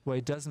banks, where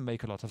it doesn't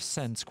make a lot of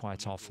sense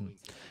quite often.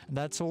 And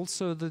that's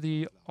also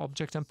the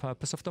object and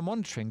purpose of the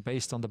monitoring,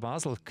 based on the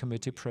Basel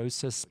Committee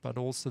process, but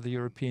also the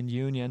European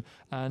Union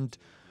and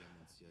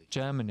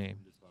Germany.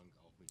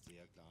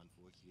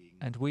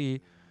 And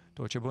we,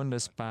 Deutsche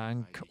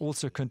Bundesbank,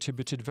 also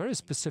contributed very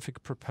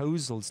specific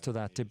proposals to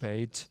that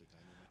debate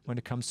when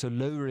it comes to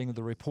lowering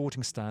the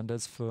reporting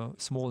standards for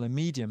small and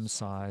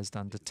medium-sized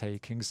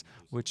undertakings,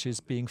 which is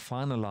being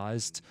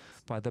finalized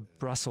by the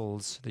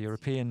Brussels, the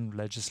European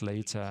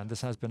legislator, and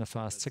this has been a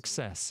fast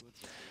success.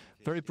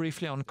 Very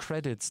briefly on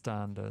credit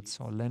standards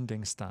or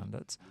lending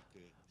standards,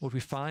 what we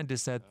find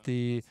is that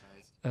the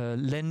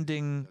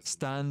lending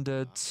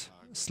standard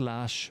 /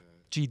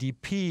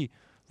 GDP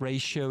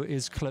ratio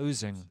is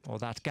closing, or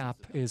that gap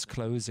is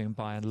closing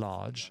by and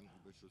large.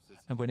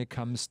 And when it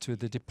comes to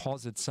the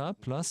deposit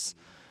surplus,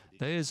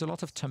 there is a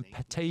lot of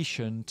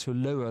temptation to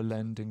lower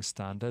lending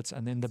standards.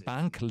 And in the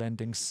bank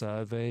lending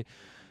survey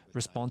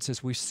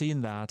responses, we've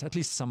seen that, at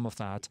least some of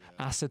that,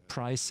 asset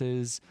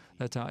prices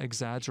that are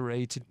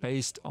exaggerated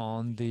based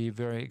on the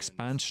very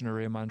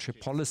expansionary monetary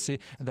policy.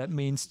 And that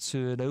means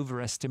to an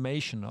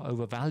overestimation or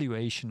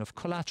overvaluation of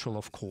collateral,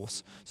 of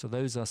course. So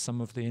those are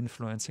some of the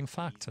influencing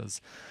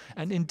factors.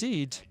 And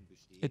indeed,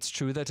 it's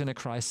true that in a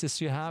crisis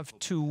you have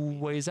two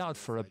ways out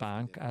for a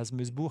bank, as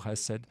Ms. Buch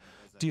has said,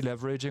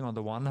 deleveraging on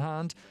the one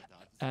hand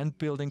and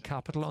building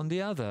capital on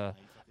the other.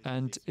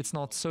 And it's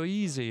not so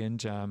easy in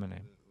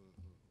Germany.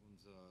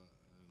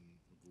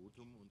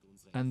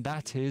 And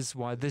that is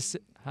why this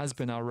has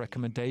been our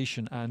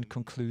recommendation and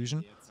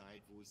conclusion,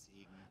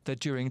 that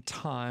during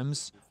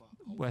times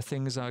where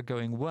things are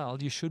going well,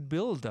 you should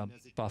build up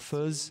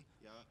buffers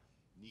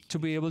to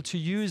be able to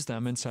use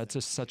them in such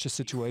a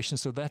situation,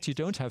 so that you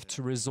don't have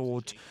to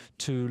resort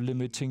to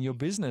limiting your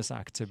business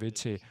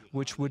activity,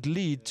 which would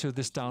lead to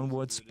this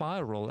downward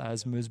spiral,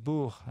 as Ms.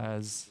 Buch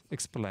has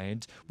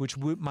explained, which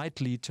might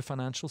lead to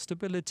financial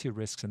stability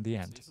risks in the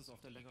end.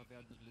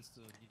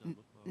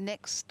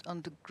 Next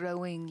on the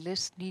growing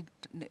list,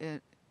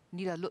 Nida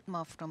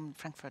Lutmar from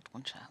Frankfurt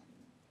Rundschau.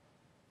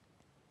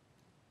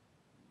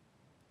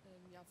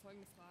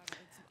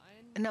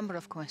 A number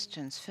of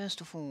questions.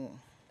 First of all,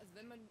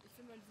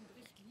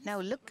 now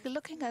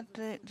looking at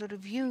the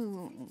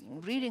review,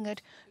 reading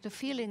it, the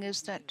feeling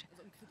is that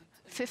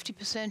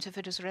 50% of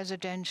it is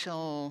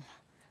residential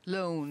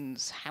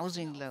loans,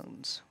 housing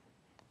loans.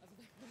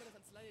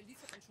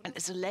 And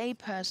as a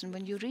layperson,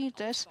 when you read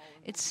this,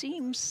 it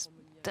seems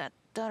that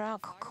there are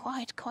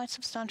quite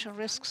substantial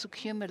risks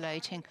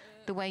accumulating,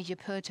 the way you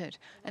put it.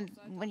 And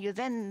when you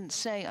then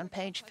say on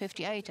page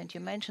 58, and you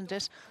mentioned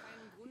this,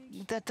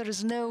 that there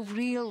is no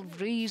real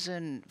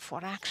reason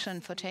for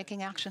action, for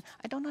taking action,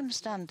 I don't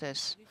understand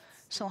this.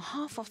 So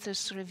half of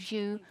this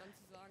review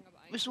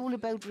is all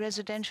about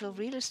residential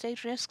real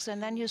estate risks,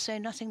 and then you say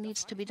nothing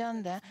needs to be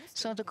done there.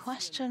 So the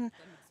question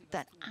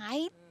that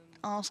I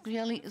ask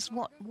really is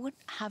what would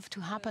have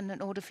to happen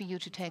in order for you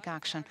to take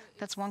action?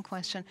 That's one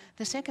question.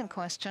 The second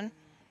question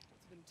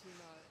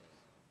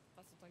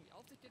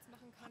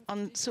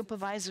on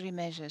supervisory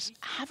measures.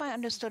 Have I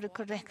understood it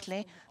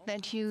correctly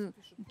that you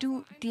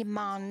do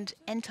demand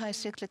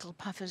anti-cyclical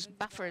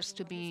buffers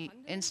to be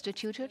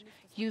instituted?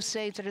 You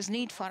say there is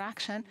need for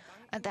action,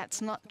 and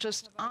that's not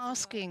just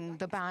asking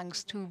the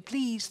banks to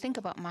please think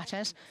about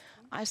matters.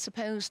 I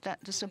suppose that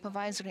the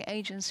supervisory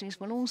agencies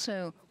will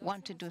also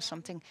want to do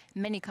something.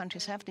 Many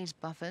countries have these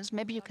buffers.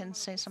 Maybe you can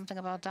say something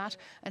about that.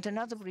 And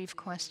another brief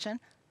question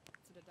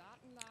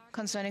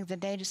concerning the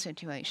data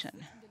situation.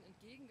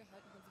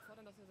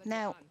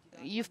 Now,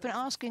 you've been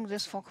asking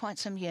this for quite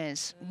some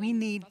years. We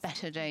need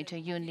better data.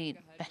 You need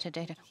better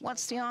data.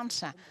 What's the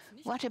answer?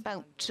 What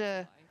about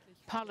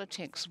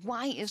politics?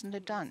 Why isn't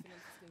it done?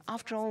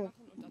 After all,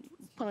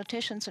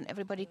 politicians and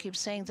everybody keeps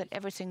saying that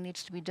everything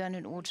needs to be done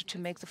in order to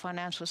make the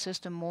financial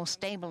system more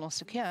stable or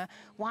secure.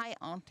 Why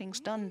aren't things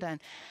done then?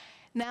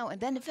 Now,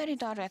 and then the very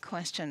direct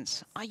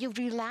questions. Are you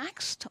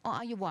relaxed or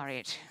are you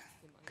worried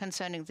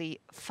concerning the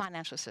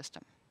financial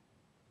system?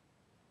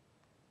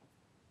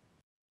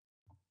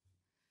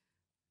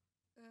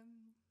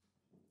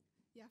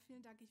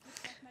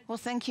 Well,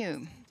 thank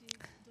you.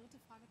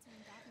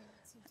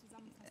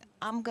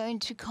 I'm going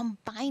to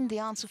combine the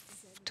answer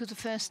to the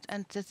first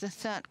and the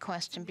third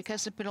question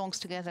because it belongs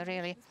together,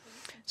 really.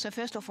 So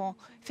first of all,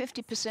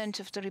 50%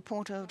 of the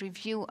report or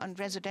review on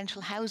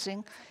residential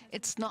housing,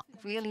 it's not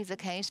really the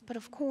case, but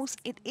of course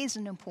it is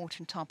an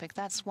important topic.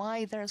 That's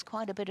why there's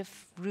quite a bit of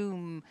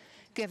room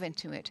given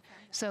to it.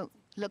 So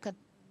look at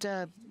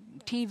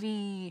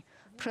TV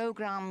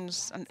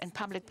programs and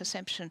public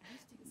perception.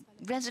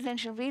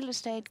 Residential real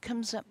estate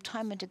comes up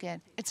time and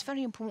again. It's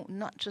very important,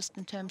 not just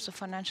in terms of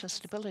financial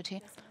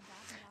stability.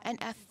 And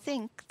I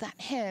think that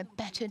here,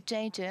 better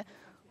data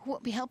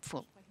would be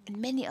helpful in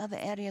many other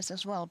areas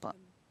as well. But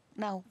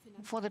now,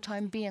 for the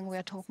time being, we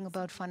are talking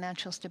about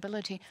financial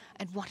stability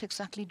and what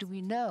exactly do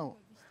we know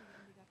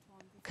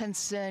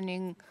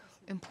concerning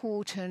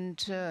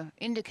important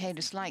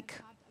indicators like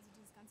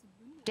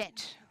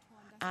debt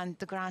and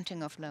the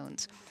granting of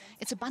loans.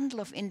 It's a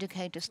bundle of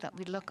indicators that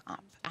we look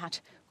up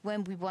at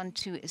when we want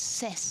to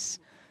assess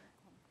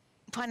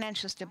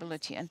financial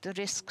stability and the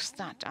risks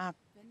that are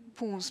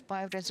posed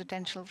by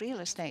residential real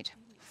estate.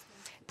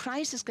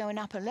 Prices going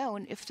up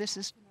alone, if this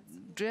is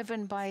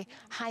driven by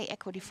high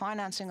equity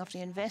financing of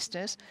the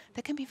investors,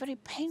 that can be very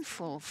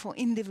painful for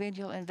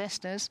individual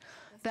investors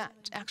that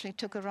actually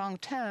took a wrong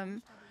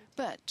turn.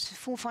 But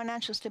for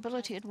financial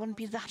stability, it wouldn't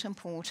be that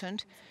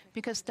important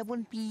because there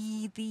wouldn't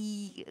be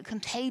the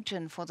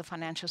contagion for the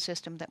financial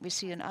system that we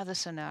see in other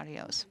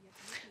scenarios.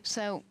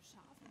 So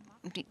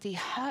the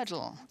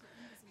hurdle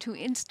to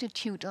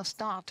institute or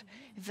start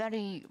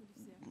very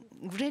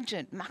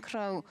rigid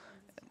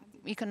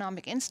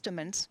macroeconomic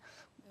instruments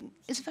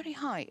is very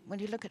high. When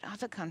you look at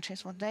other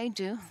countries, what they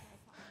do,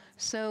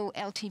 so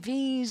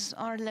LTVs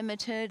are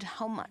limited.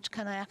 How much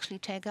can I actually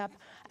take up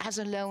as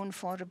a loan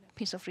for a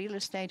piece of real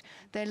estate?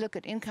 They look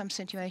at income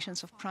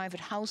situations of private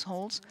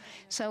households.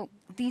 So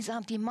these are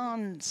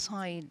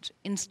demand-side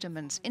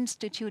instruments,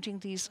 instituting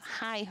these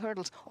high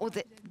hurdles, or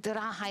there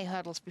are high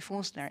hurdles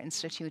before they're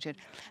instituted.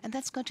 And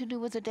that's got to do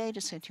with the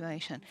data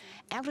situation.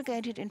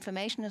 Aggregated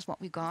information is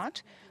what we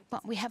got,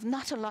 but we have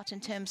not a lot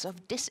in terms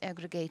of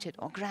disaggregated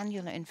or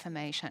granular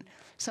information.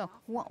 So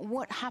what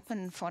would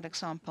happen, for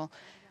example,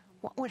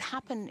 what would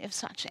happen if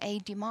such a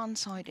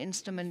demand-side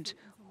instrument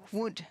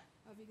would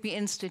be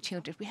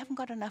instituted? We haven't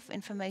got enough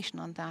information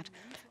on that.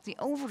 The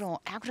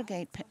overall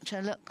aggregate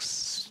picture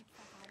looks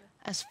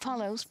as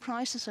follows.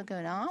 Prices are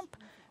going up,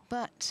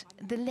 but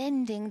the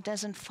lending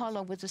doesn't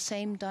follow with the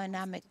same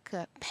dynamic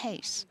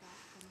pace.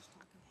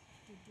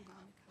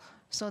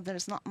 So there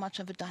is not much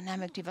of a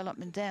dynamic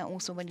development there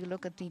also when you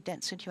look at the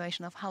debt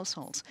situation of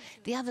households.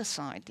 The other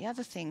side, the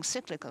other thing,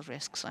 cyclical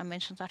risks, I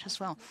mentioned that as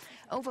well.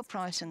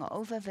 Overpricing or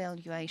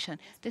overvaluation,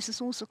 this is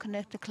also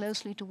connected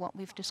closely to what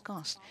we've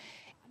discussed.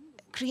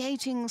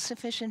 Creating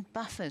sufficient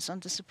buffers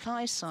on the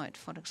supply side,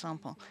 for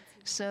example.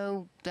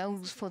 So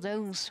for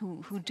those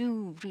who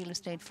do real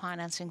estate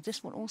financing,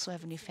 this will also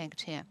have an effect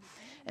here.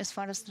 As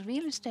far as the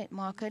real estate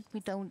market,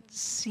 we don't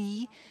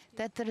see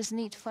that there is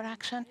need for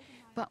action,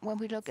 but when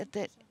we look at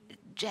the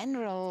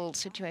general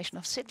situation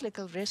of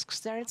cyclical risks,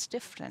 there it's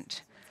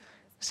different.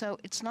 So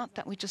it's not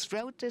that we just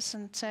wrote this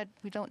and said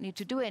we don't need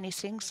to do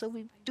anything, so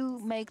we do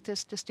make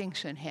this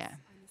distinction here.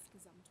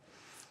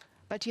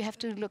 But you have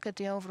to look at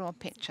the overall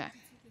picture.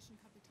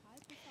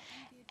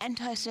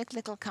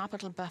 Anti-cyclical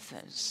capital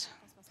buffers.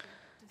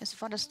 As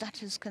far as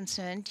that is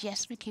concerned,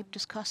 yes, we keep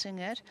discussing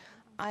it.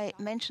 I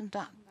mentioned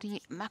that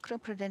the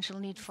macroprudential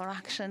need for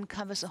action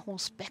covers a whole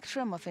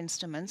spectrum of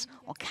instruments,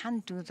 or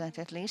can do that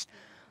at least.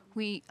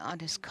 We are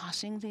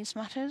discussing these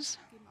matters,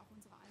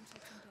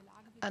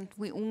 and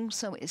we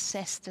also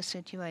assess the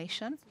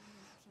situation.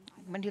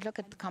 When you look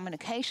at the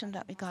communication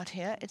that we got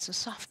here, it's a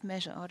soft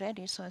measure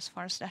already, so as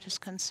far as that is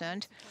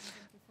concerned,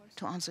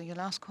 to answer your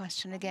last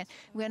question again,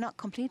 we are not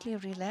completely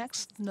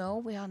relaxed. No,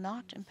 we are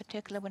not. In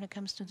particular, when it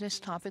comes to this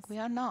topic, we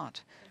are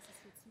not.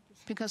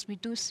 Because we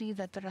do see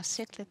that there are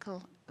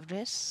cyclical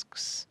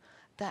risks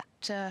that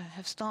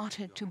have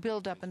started to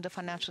build up in the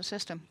financial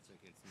system.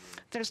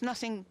 There's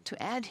nothing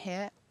to add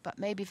here, but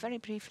maybe very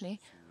briefly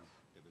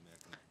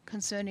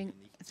concerning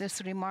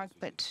this remark,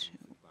 but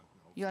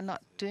you're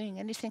not doing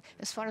anything.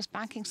 As far as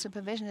banking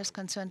supervision is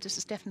concerned, this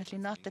is definitely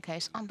not the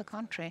case. On the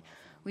contrary,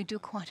 we do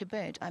quite a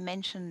bit. I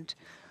mentioned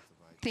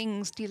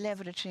things,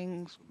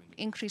 deleveraging,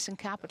 increasing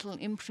capital,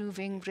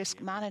 improving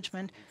risk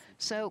management.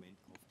 So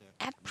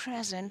at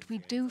present, we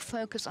do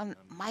focus on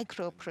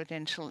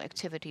microprudential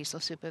activities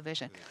of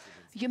supervision.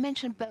 You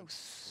mentioned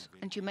both,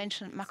 and you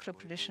mentioned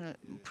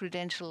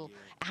macroprudential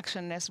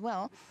action as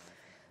well.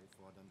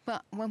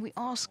 But when we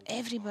ask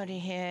everybody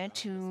here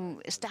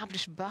to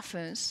establish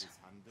buffers,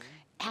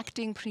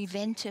 acting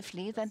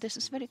preventively, then this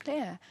is very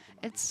clear.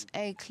 It's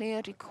a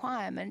clear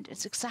requirement.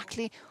 It's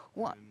exactly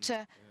what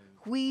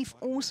we've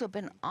also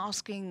been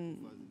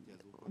asking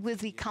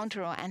with the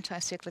counter or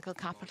anti-cyclical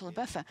capital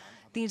buffer.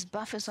 These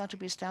buffers are to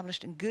be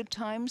established in good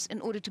times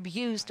in order to be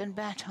used in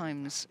bad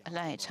times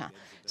later.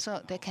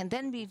 So they can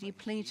then be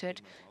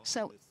depleted.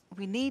 So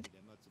we need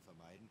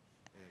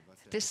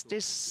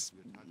this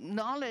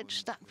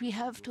knowledge that we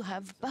have to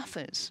have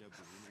buffers.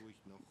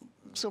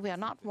 So we are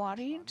not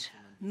worried,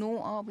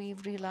 nor are we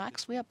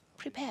relaxed. We are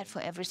prepared for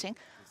everything.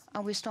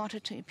 And we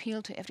started to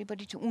appeal to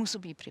everybody to also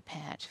be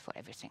prepared for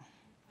everything.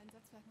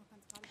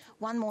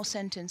 One more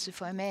sentence,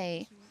 if I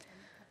may,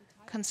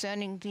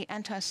 concerning the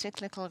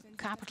anti-cyclical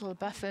capital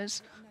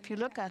buffers. If you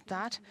look at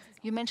that,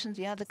 you mentioned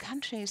the other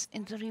countries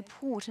in the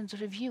report, in the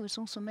review, it's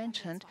also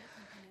mentioned.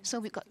 So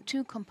we've got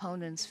two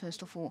components,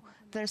 first of all.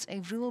 There's a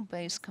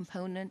rule-based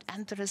component,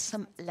 and there is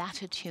some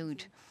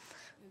latitude,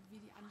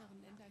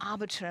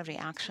 arbitrary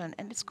action.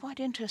 And it's quite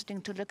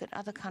interesting to look at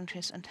other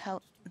countries and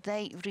how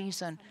they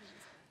reason,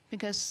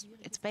 because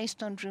it's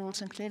based on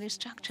rules and clearly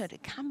structured.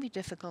 It can be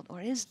difficult,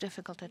 or is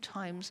difficult at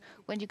times,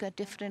 when you get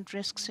different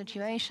risk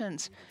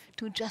situations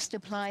to just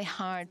apply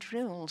hard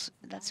rules.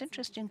 That's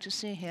interesting to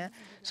see here.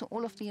 So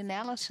all of the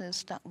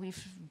analysis that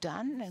we've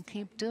done and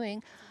keep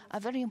doing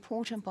are very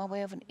important by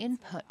way of an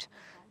input.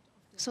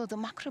 So the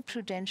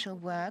macroprudential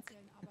work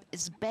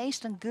is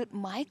based on good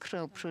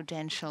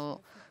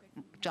microprudential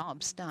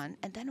jobs done.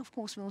 And then, of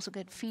course, we also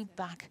get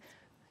feedback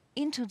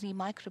into the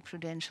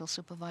microprudential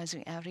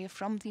supervisory area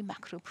from the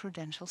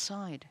macroprudential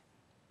side.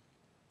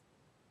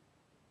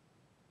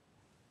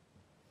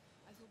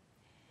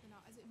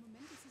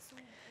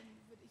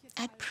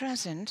 At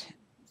present,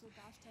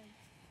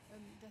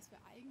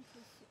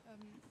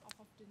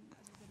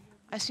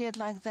 I see it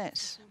like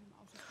this.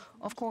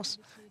 Of course,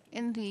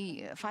 in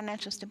the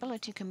Financial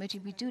Stability Committee,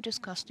 we do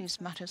discuss these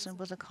matters, and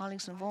with the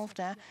colleagues involved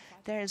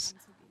there is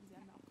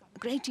a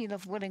great deal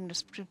of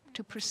willingness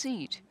to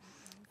proceed.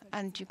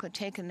 And you could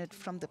take it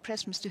from the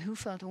press. Mr.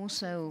 Hufeld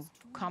also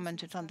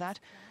commented on that.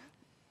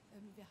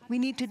 We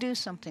need to do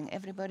something.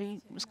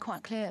 Everybody was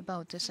quite clear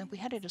about this, and we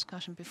had a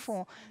discussion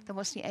before. There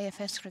was the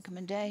AFS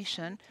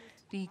recommendation,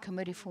 the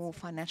Committee for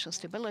Financial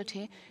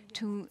Stability,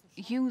 to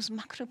use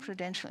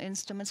macroprudential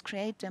instruments,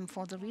 create them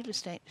for the real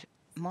estate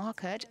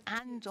market,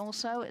 and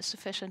also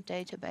sufficient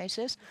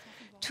databases.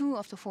 2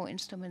 of the 4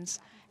 instruments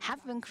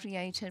have been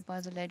created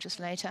by the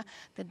legislator.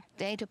 The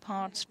data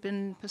part's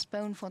been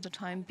postponed for the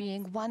time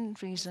being. One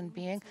reason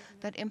being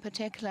that, in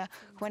particular,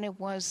 when it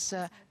was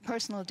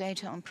personal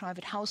data on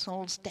private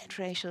households, debt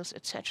ratios,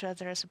 etc.,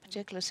 there is a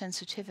particular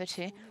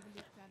sensitivity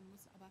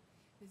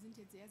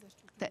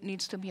that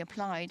needs to be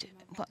applied.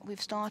 But we've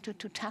started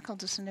to tackle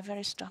this in a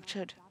very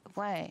structured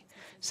way.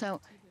 So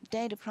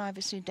data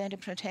privacy, data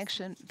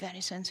protection, very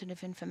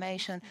sensitive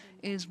information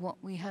is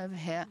what we have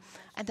here.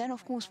 And then,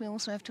 of course, we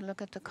also have to look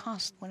at the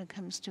cost when it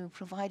comes to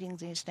providing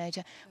these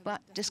data.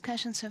 But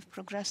discussions have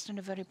progressed in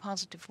a very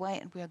positive way,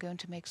 and we are going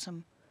to make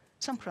some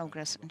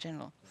progress in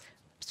general.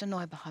 Mr.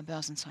 Neubacher,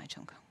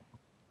 Börsenzeitung.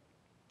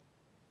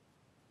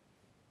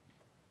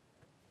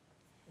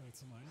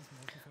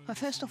 Well,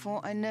 first of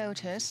all, I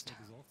noticed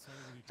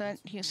that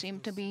you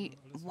seem to be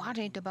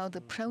worried about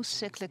the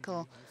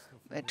pro-cyclical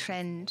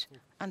trend,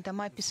 and there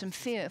might be some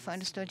fear, if I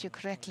understood you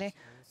correctly,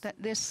 that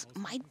this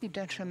might be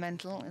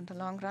detrimental in the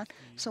long run.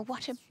 So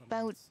what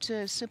about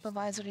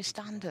supervisory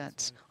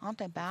standards? Aren't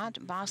they bad?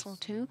 Basel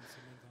II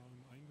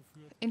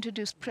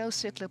introduced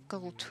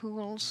pro-cyclical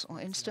tools or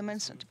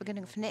instruments at the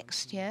beginning of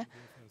next year.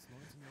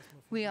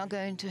 We are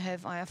going to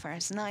have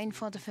IFRS 9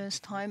 for the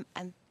first time,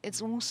 and it's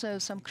also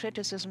some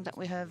criticism that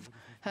we have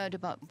heard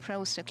about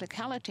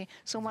pro-cyclicality,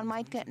 so one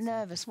might get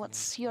nervous.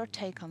 What's your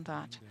take on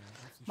that?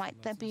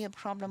 Might there be a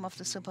problem of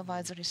the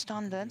supervisory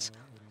standards?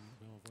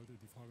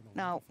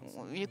 Now,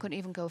 you could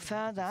even go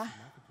further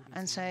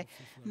and say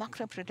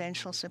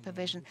macroprudential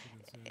supervision,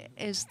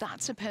 is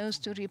that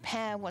supposed to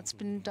repair what's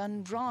been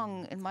done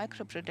wrong in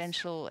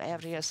microprudential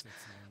areas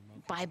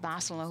by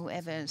Basel or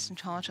whoever is in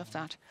charge of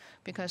that?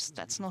 Because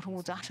that's not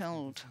all that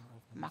old,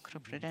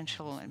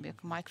 macroprudential and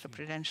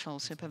microprudential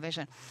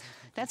supervision.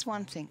 That's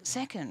one thing.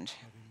 Second,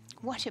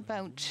 what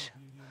about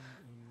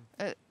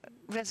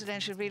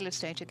residential real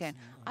estate again?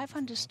 I've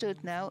understood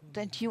now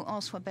that you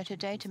asked for better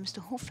data. Mr.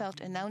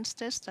 Hofeld announced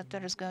this, that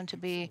there is going to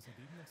be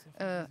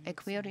a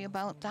query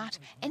about that.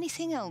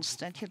 Anything else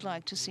that you'd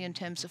like to see in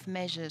terms of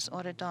measures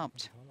or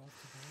adopt?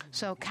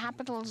 So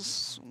capital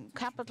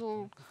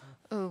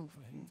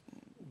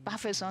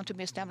buffers are to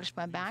be established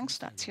by banks.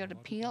 That's your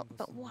appeal.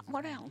 But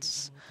what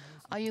else?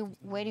 Are you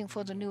waiting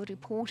for the new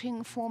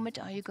reporting format?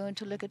 Are you going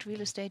to look at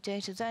real estate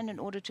data then in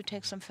order to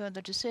take some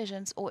further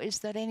decisions? Or is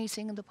there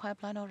anything in the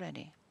pipeline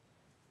already?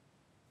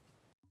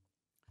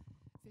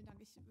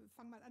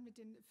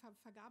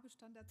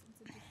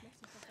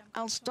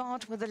 I'll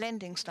start with the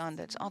lending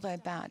standards. Are they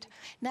bad?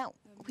 Now,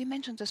 we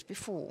mentioned this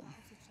before.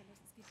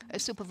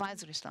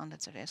 Supervisory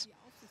standards, it is.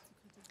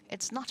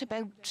 It's not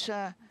about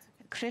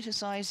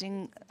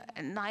criticizing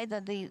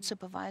neither the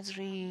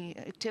supervisory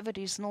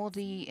activities nor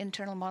the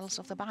internal models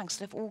of the banks.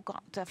 They've all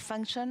got their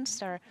functions,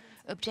 their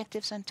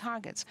objectives and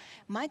targets.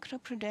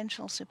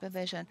 Microprudential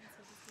supervision,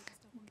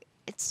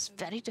 it's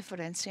very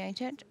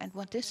differentiated, and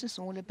what this is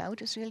all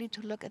about is really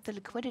to look at the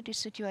liquidity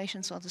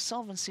situations or the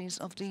solvencies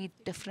of the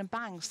different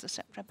banks, the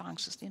separate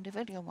banks as the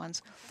individual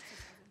ones.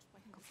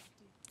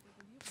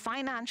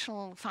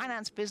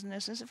 Finance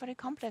business is a very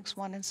complex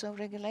one, and so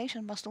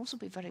regulation must also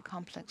be very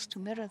complex to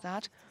mirror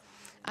that.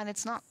 And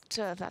it's not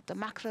that the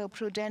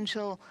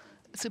macroprudential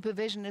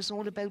supervision is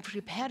all about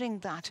repairing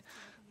that,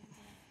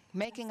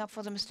 making up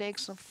for the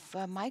mistakes of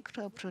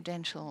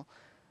microprudential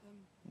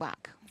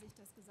work.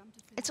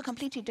 It's a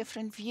completely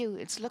different view.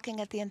 It's looking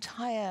at the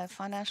entire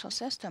financial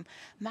system.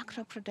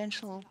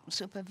 Macroprudential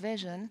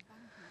supervision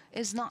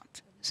is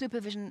not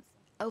supervision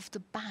of the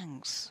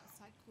banks.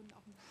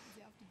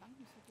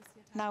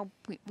 Now,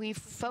 we've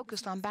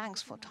focused on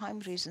banks for time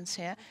reasons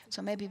here,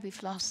 so maybe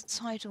we've lost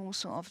sight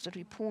also of the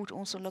report,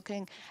 also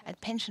looking at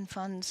pension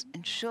funds,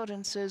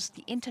 insurances,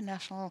 the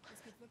international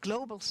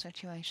global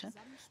situation.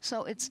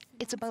 So it's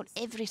about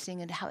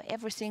everything and how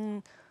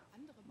everything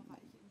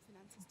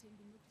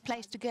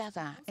plays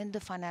together in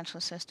the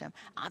financial system.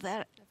 Are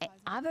there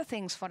other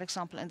things, for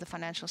example, in the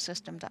financial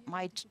system that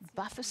might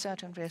buffer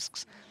certain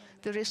risks?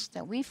 The risks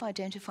that we've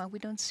identified, we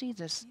don't see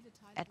this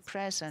at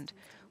present.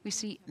 We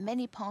see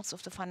many parts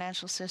of the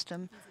financial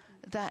system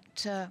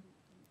that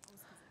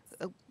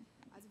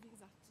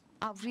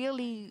are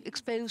really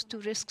exposed to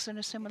risks in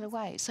a similar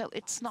way. So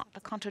it's not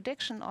a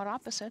contradiction or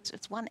opposites,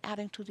 it's one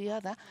adding to the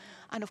other.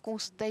 And of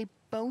course, they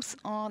both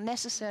are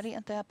necessary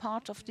and they're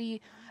part of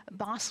the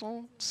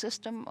Basel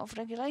system of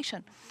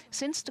regulation.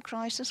 Since the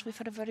crisis, we've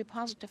had a very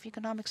positive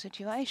economic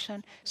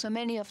situation, so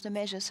many of the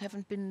measures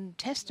haven't been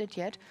tested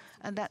yet,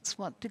 and that's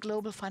what the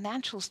Global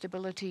Financial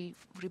Stability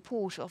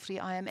Report of the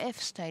IMF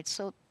states.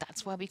 So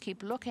that's why we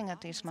keep looking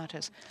at these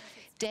matters.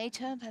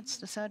 Data, that's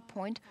the third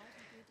point.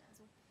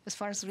 As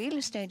far as real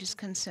estate is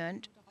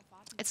concerned,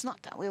 it's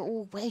not that we're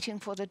all waiting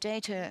for the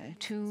data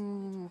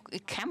to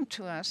come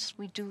to us.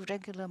 We do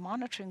regular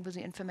monitoring with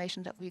the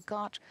information that we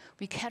got.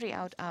 We carry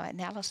out our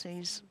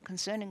analyses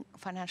concerning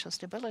financial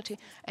stability,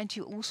 and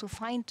you also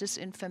find this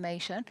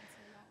information.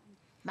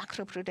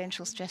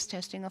 Macroprudential stress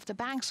testing of the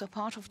banks are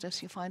part of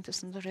this. You find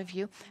this in the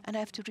review. And I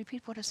have to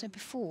repeat what I said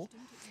before.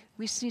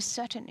 We see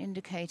certain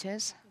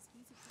indicators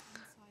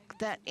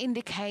that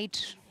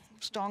indicate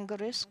stronger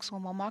risks or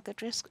more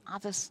market risk.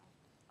 Others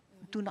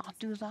do not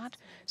do that.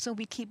 So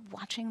we keep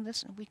watching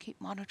this and we keep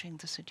monitoring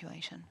the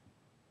situation.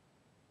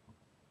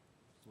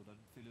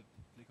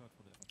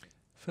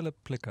 Philip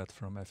Plickert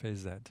from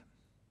FAZ.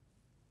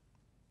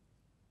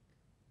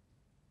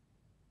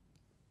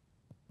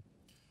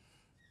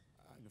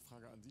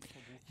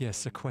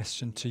 Yes, a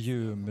question to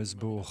you, Ms.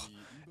 Buch.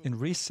 In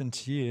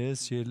recent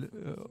years, you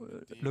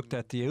looked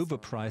at the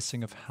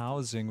overpricing of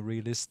housing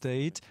real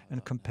estate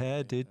and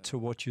compared it to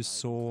what you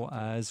saw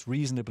as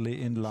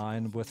reasonably in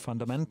line with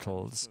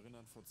fundamentals.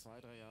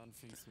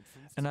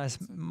 And I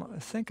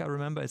think I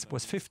remember it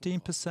was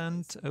 15%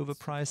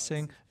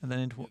 overpricing, and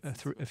then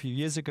a few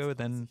years ago,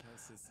 then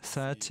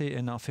 30,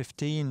 and now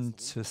 15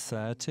 to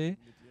 30.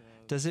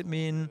 Does it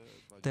mean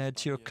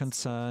that your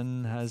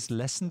concern has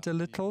lessened a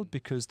little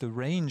because the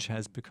range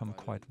has become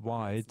quite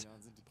wide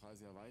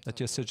that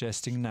you're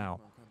suggesting now?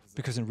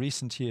 Because in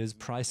recent years,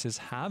 prices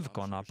have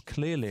gone up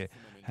clearly,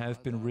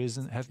 have been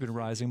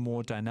rising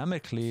more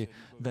dynamically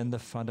than the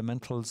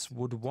fundamentals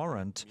would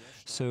warrant.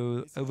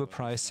 So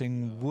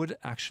overpricing would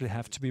actually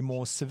have to be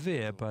more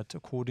severe, but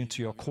according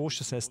to your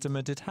cautious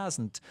estimate, it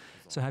hasn't.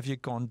 So have you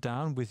gone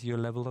down with your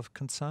level of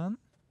concern?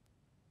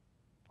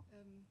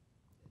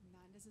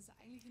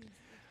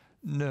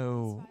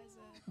 No,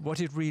 what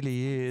it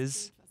really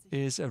is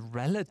a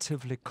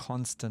relatively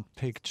constant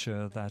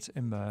picture that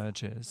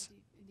emerges.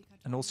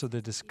 And also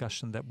the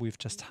discussion that we've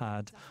just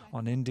had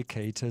on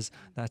indicators,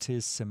 that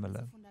is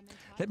similar.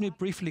 Let me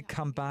briefly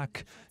come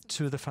back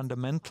to the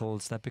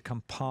fundamentals that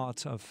become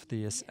part of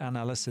this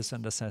analysis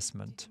and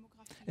assessment.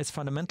 It's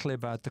fundamentally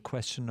about the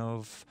question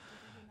of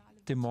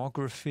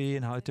demography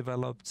and how it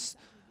develops,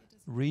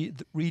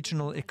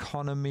 regional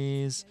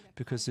economies,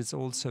 because it's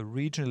also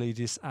regionally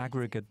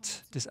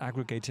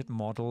disaggregated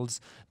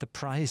models, the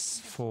price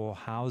for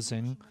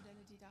housing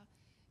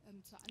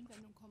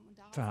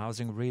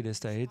real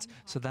estate.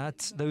 So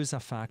those are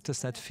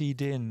factors that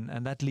feed in,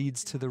 and that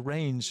leads to the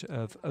range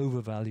of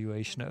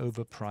overvaluation,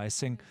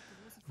 overpricing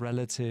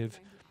relative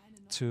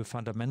to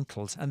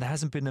fundamentals. And there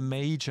hasn't been a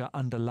major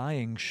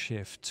underlying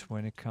shift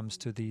when it comes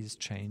to these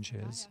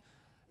changes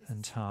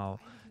and how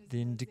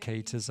the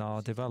indicators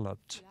are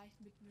developed.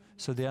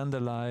 So the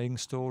underlying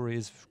story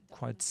is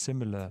quite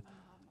similar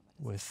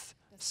with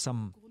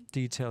some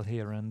detail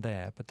here and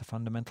there, but the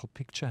fundamental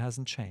picture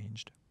hasn't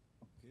changed.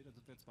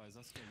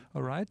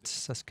 All right,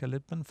 Saskia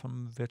Littmann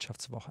from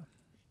Wirtschaftswoche.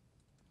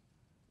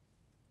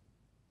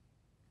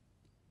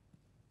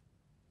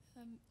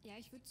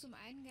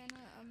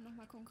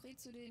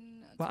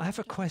 Well, I have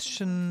a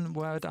question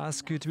where I'd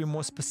ask you to be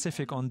more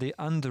specific on the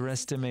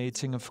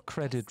underestimating of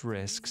credit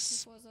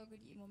risks.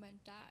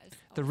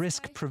 The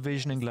risk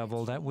provisioning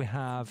level that we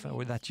have,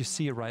 or that you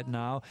see right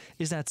now,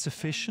 is that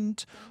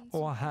sufficient,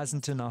 or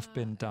hasn't enough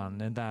been done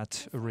in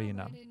that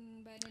arena?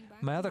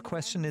 My other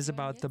question is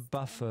about the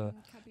buffer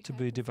to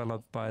be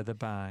developed by the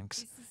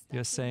banks.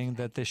 You're saying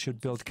that they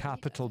should build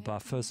capital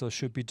buffers or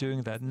should be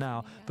doing that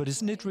now, but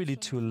isn't it really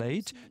too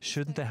late?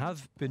 Shouldn't they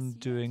have been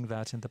doing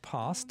that in the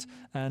past?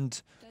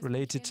 And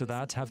related to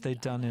that, have they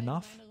done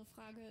enough?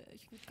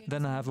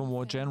 Then I have a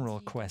more general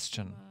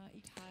question.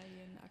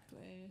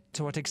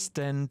 To what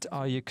extent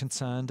are you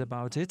concerned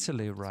about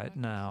Italy right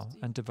now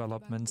and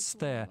developments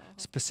there,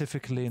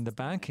 specifically in the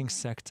banking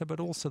sector,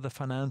 but also the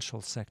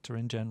financial sector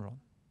in general?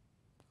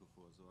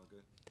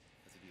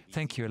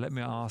 Thank you. Let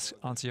me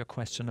answer your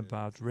question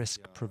about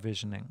risk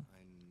provisioning.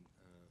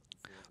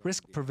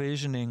 Risk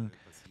provisioning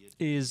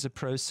is a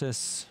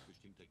process,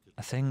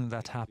 a thing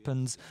that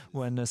happens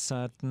when a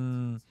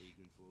certain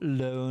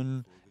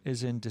loan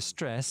is in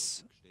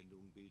distress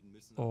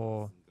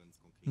or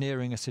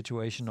nearing a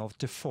situation of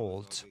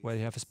default, where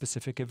you have a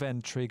specific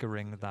event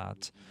triggering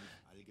that.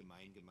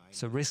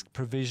 So risk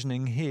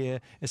provisioning here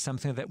is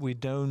something that we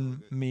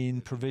don't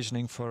mean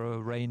provisioning for a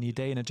rainy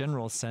day in a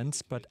general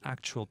sense, but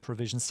actual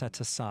provision set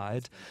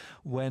aside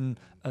when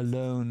a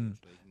loan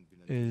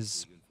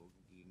is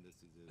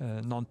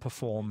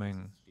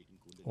non-performing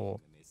or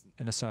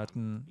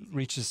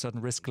reaches a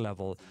certain risk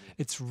level.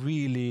 It's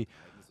really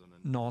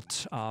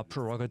not our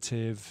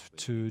prerogative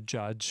to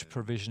judge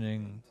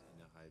provisioning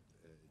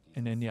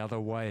in any other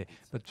way.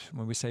 But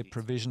when we say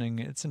provisioning,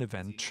 it's an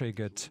event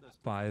triggered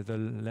by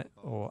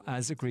or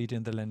as agreed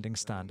in the lending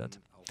standard.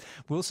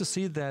 We also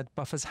see that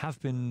buffers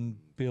have been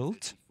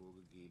built,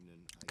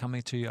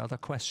 coming to your other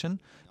question,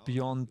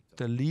 beyond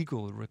the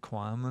legal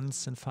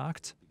requirements, in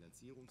fact.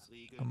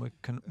 And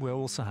we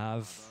also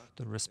have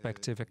the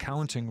respective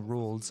accounting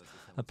rules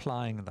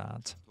applying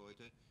that.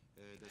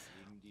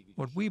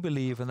 What we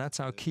believe, and that's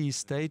our key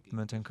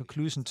statement and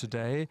conclusion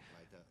today,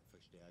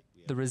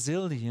 the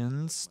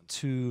resilience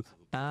to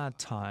bad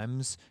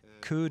times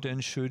could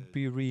and should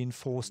be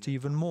reinforced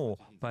even more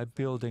by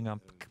building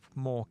up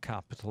more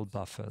capital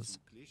buffers.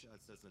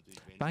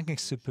 Banking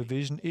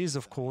supervision is,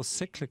 of course,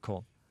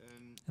 cyclical,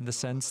 in the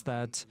sense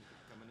that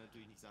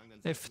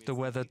if the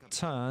weather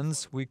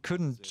turns, we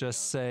couldn't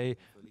just say,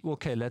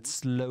 okay,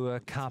 let's lower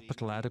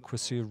capital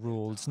adequacy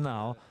rules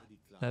now.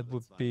 That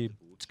would be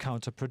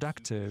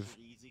counterproductive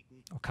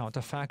or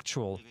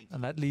counterfactual.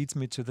 And that leads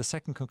me to the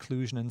second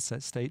conclusion and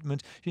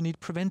statement. You need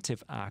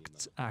preventive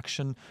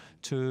action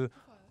to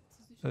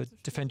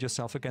defend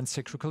yourself against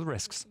cyclical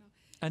risks.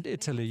 And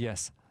Italy,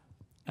 yes.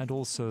 And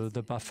also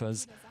the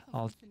buffers.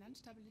 I'll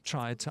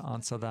try to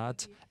answer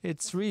that.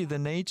 It's really the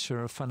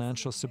nature of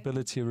financial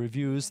stability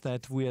reviews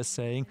that we are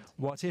saying,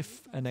 what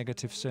if a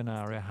negative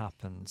scenario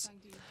happens?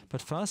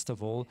 But first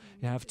of all,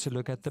 you have to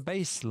look at the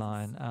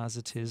baseline as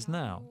it is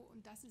now,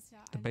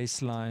 the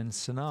baseline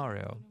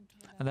scenario.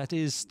 And that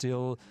is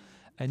still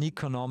an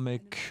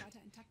economic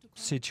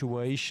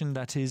situation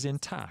that is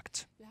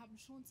intact,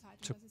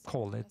 to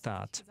call it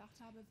that.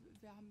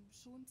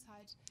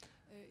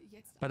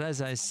 But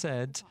as I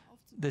said,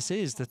 this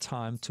is the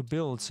time to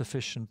build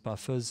sufficient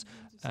buffers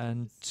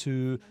and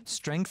to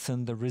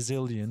strengthen the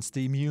resilience,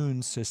 the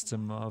immune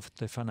system of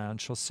the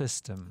financial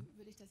system.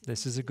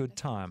 This is a good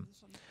time.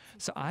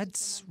 So I'd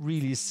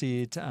really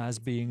see it as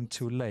being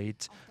too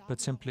late,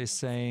 but simply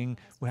saying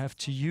we have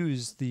to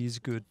use these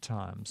good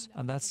times.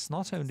 And that's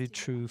not only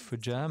true for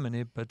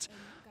Germany, but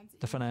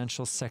the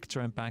financial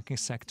sector and banking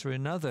sector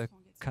in other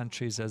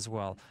countries as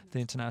well. The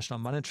International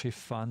Monetary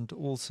Fund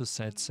also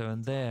said so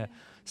in their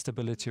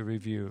stability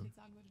review.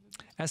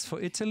 As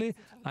for Italy,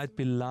 I'd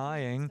be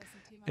lying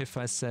if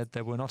I said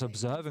that we're not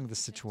observing the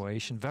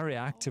situation very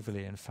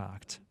actively, in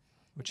fact,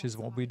 which is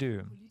what we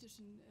do.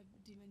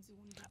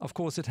 Of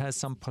course, it has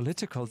some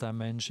political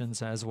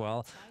dimensions as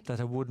well that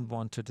I wouldn't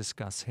want to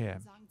discuss here.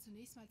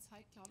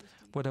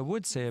 What I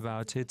would say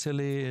about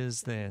Italy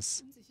is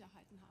this.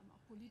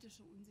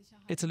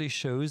 Italy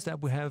shows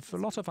that we have a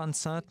lot of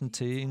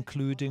uncertainty,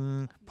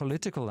 including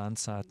political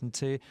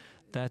uncertainty,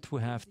 that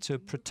we have to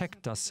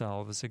protect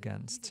ourselves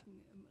against.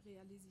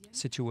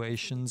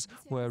 Situations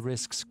where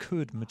risks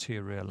could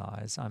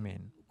materialize, I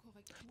mean.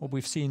 What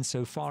we've seen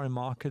so far in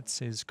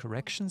markets is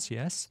corrections,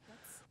 yes,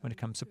 when it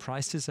comes to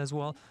prices as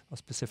well, or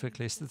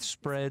specifically the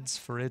spreads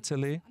for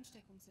Italy.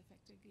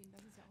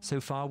 So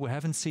far, we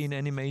haven't seen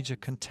any major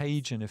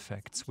contagion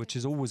effects, which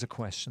is always a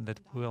question that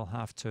we'll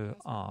have to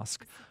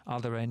ask. Are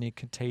there any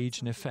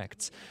contagion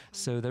effects?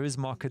 So there is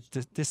market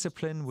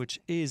discipline, which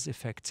is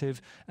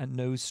effective, and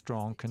no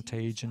strong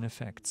contagion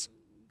effects.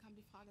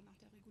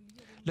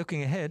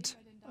 Looking ahead,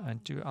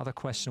 and the other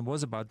question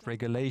was about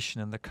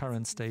regulation and the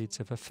current state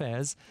of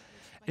affairs.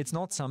 It's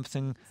not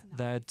something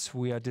that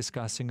we are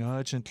discussing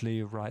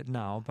urgently right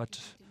now,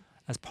 but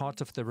as part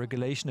of the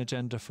regulation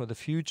agenda for the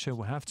future,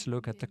 we have to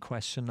look at the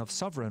question of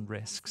sovereign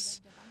risks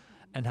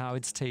and how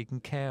it's taken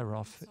care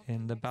of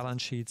in the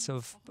balance sheets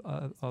of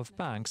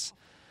banks.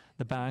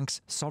 The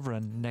bank's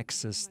sovereign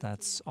nexus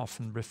that's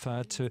often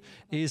referred to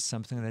is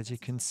something that you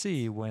can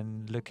see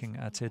when looking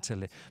at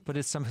Italy, but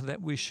it's something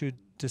that we should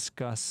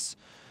discuss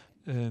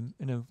in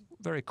a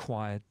very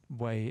quiet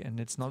way, and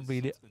it's not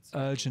really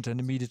urgent and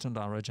immediate on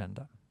our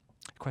agenda.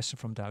 A question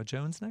from Dow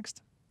Jones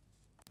next.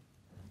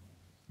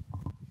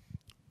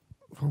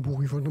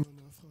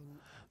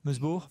 Ms.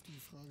 Buch,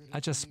 I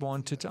just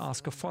wanted to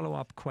ask a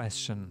follow-up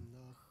question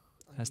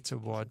as to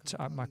what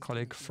my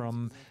colleague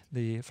from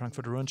the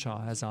Frankfurt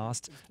Rundschau has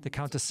asked. The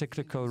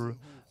counter-cyclical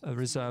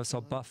reserves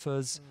or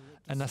buffers,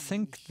 and I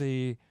think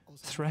the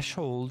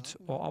threshold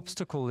or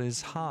obstacle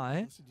is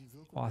high.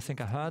 Well, I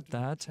think I heard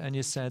that, and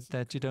you said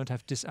that you don't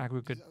have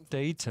disaggregate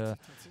data.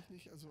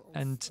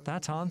 And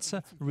that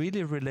answer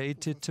really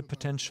related to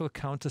potential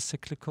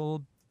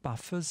counter-cyclical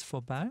buffers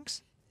for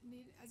banks?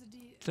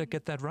 Did I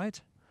get that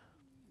right?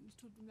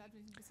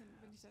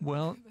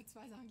 Well,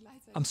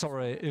 I'm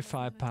sorry if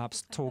I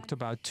perhaps talked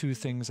about two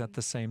things at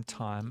the same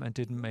time and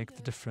didn't make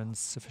the difference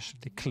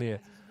sufficiently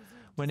clear.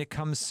 When it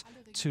comes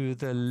to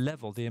the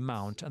level, the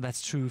amount, and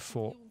that's true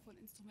for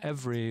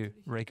every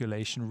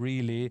regulation,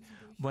 really,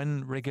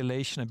 when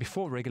regulation and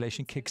before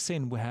regulation kicks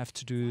in, we have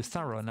to do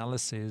thorough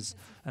analysis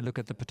and look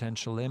at the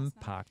potential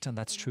impact, and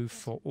that's true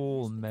for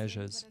all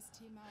measures.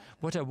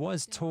 What I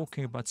was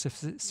talking about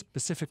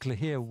specifically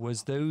here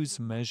was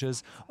those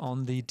measures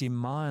on the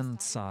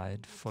demand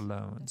side for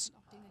loans.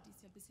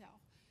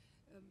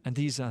 And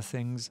these are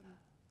things,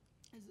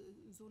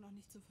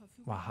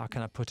 well, how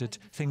can I put it,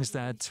 things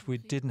that we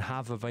didn't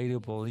have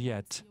available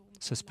yet.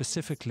 So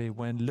specifically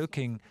when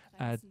looking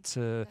at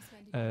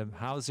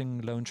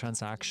housing loan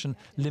transaction,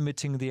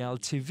 limiting the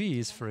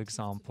LTVs, for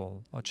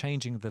example, or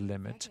changing the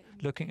limit,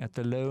 looking at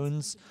the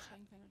loans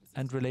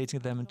and relating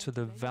them to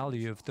the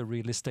value of the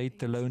real estate,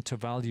 the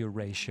loan-to-value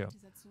ratio,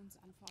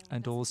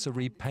 and also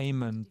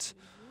repayment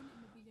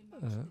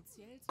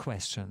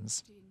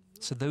questions.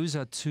 So those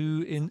are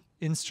two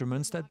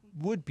instruments that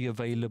would be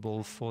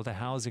available for the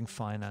housing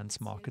finance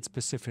market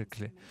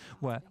specifically,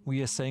 where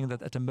we are saying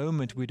that at the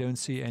moment we don't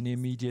see any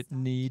immediate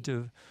need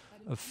to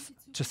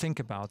think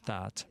about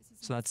that.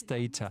 So that's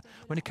data.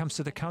 When it comes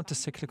to the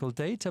counter-cyclical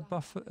data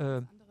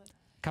buffer,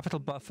 capital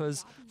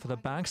buffers for the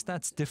banks,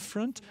 that's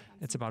different.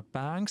 It's about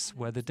banks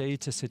where the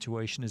data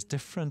situation is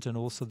different and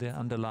also the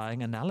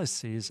underlying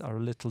analyses are a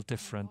little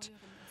different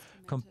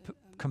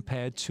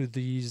compared to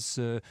these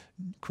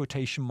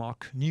quotation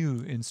mark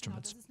new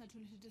instruments.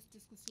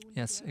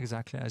 Yes,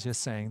 exactly, as you're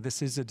saying.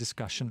 This is a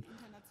discussion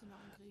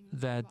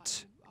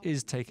that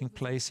is taking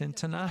place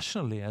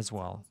internationally as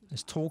well.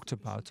 It's talked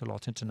about a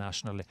lot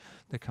internationally,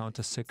 the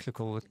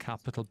counter-cyclical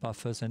capital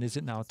buffers, and is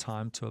it now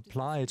time to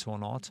apply it or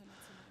not?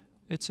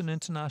 It's an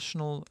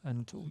international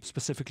and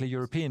specifically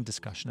European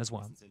discussion as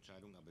well.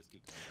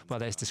 Well,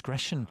 there's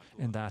discretion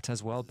in that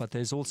as well, but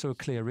there's also a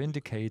clear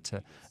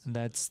indicator, and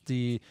that's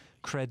the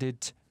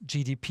credit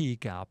GDP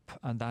gap,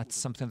 and that's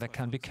something that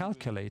can be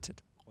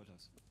calculated.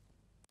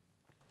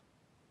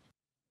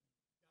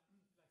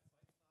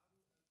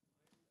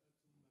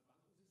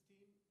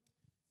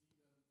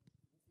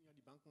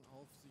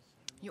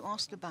 You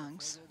asked the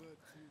banks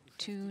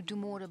to do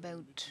more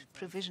about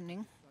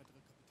provisioning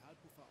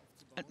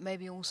and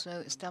maybe also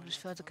establish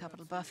further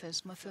capital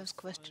buffers. My first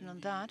question on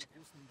that,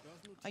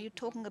 are you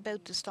talking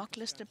about the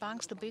stock-listed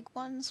banks, the big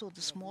ones or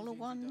the smaller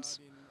ones?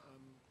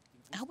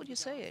 How would you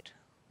say it?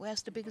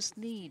 Where's the biggest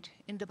need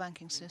in the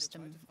banking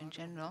system in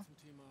general?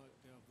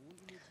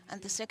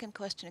 And the second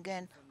question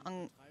again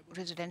on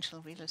residential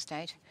real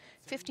estate,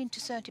 15 to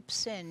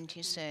 30%,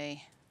 you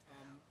say,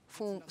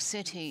 for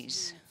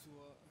cities.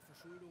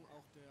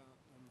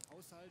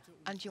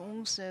 And you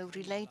also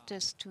relate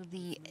this to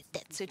the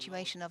debt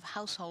situation of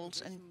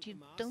households, and you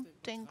don't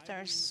think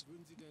there's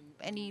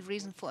any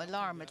reason for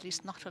alarm, at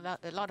least not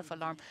a lot of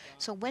alarm.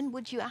 So when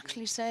would you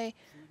actually say,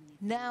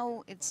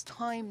 now it's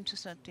time to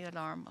set the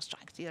alarm or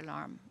strike the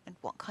alarm? And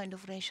what kind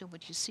of ratio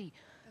would you see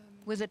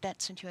with the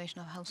debt situation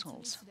of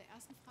households?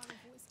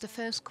 The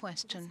first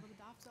question,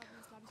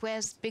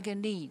 where's bigger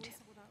need?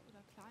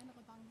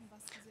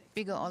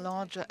 Bigger or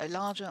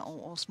larger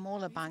or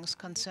smaller banks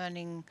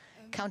concerning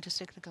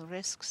countercyclical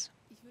risks?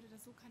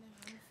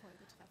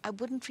 I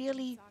wouldn't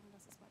really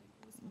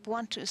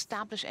want to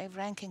establish a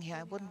ranking here.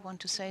 I wouldn't want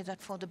to say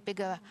that for the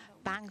bigger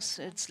banks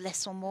it's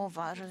less or more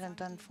virulent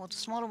than for the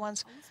smaller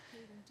ones.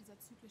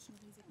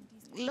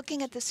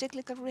 Looking at the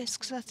cyclical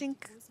risks, I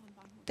think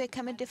they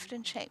come in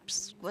different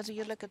shapes. Whether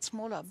you look at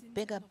smaller,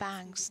 bigger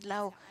banks,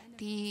 now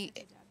the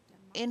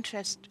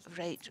interest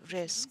rate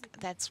risk,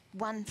 that's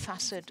one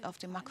facet of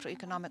the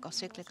macroeconomic or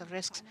cyclical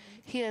risks.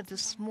 Here, the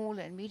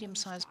smaller and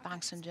medium-sized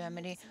banks in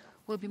Germany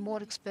will be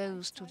more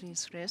exposed to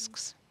these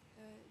risks.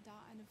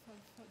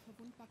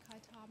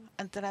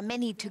 And there are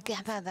many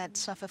together that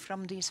suffer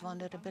from these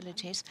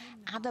vulnerabilities.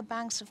 Other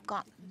banks have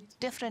got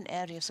different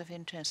areas of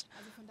interest.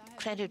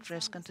 Credit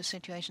risk and the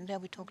situation there,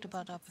 we talked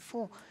about that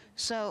before.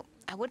 So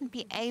I wouldn't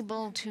be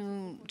able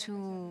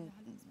to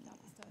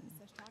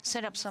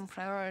set up some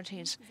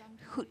priorities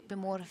who'd be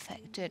more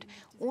affected.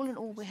 All in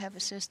all, we have a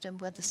system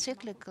where the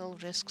cyclical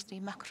risks, the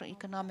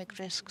macroeconomic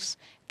risks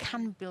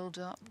can build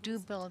up,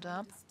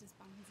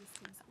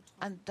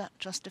 and that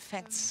just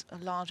affects a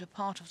larger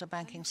part of the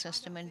banking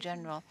system in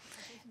general.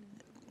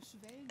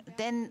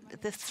 Then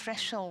the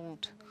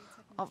threshold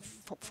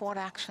for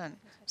action.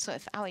 So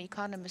if our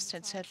economists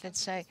had said, let's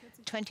say,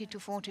 20 to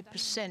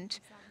 40%,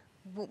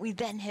 what we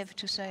then have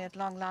to say at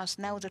long last,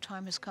 now the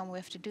time has come, we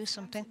have to do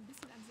something.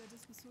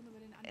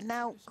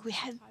 Now, we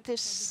had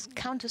this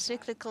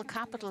counter-cyclical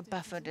capital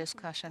buffer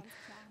discussion.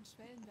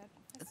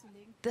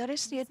 There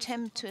is the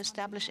attempt to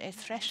establish a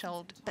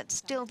threshold, but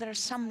still there is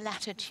some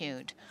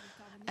latitude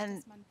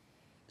and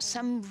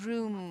some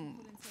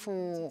room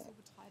for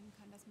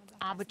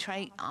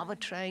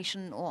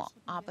arbitration or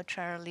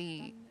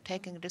arbitrarily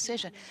taking a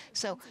decision.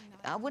 So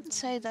I wouldn't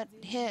say that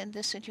here in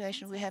this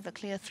situation we have a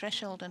clear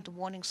threshold and the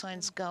warning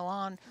signs go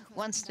on.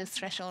 Once the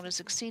threshold is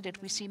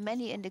exceeded, we see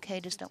many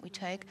indicators that we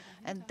take,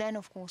 and then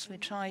of course we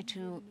try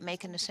to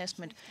make an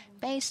assessment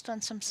based on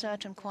some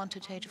certain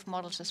quantitative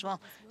models as well.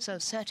 So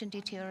certain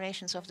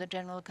deteriorations of the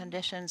general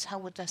conditions, how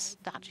would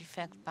that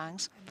affect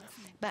banks?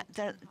 But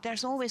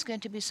there's always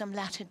going to be some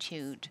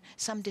latitude,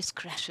 some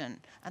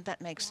discretion, and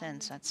that makes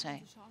sense, I'd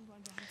say.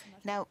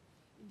 Now,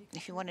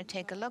 if you want to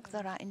take a look,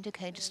 there are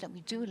indicators that we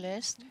do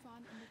list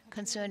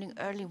concerning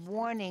early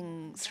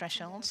warning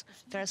thresholds.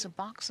 There's a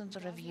box in the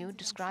review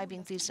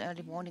describing these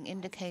early warning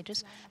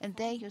indicators, and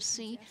there you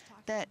see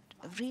that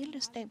real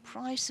estate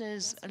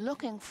prices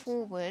looking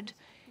forward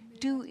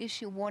do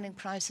issue warning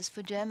prices.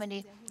 For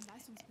Germany,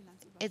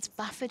 it's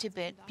buffered a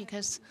bit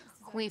because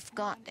we've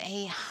got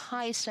a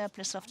high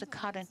surplus of the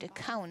current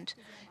account.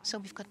 So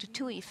we've got the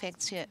two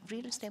effects here,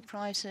 real estate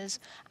prices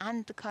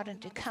and the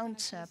current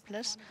account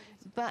surplus.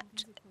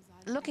 But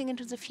looking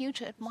into the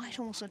future, it might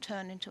also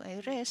turn into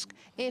a risk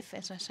if,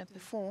 as I said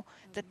before,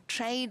 the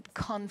trade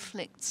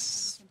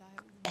conflicts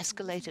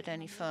escalated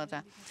any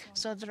further.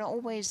 So there are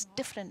always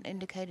different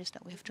indicators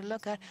that we have to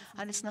look at,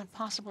 and it's not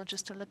possible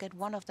just to look at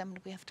one of them.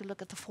 We have to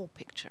look at the full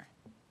picture.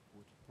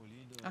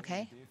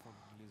 Okay?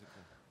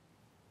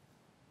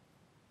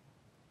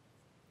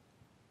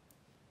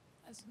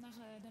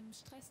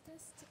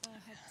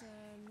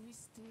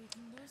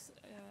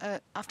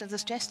 After the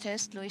stress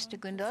test, Luis de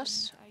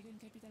Guindos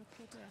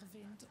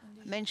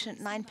mentioned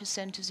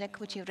 9% as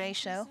equity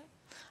ratio.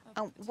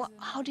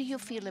 How do you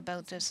feel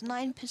about this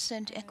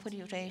 9%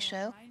 equity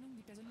ratio?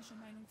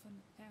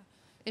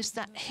 Is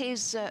that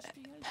his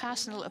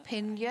personal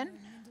opinion?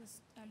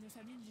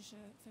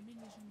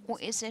 Or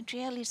is it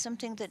really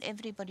something that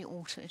everybody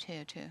ought to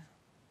adhere to?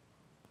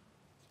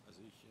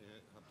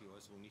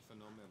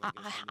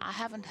 I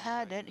haven't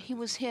heard it. He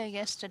was here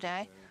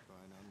yesterday,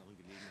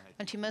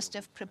 and he must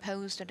have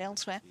proposed it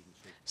elsewhere.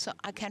 So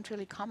I can't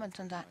really comment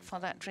on that for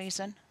that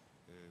reason.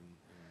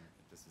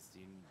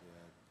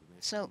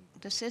 So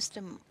the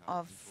system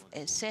of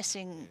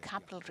assessing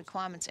capital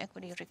requirements,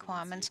 equity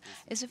requirements,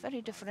 is a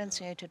very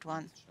differentiated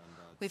one.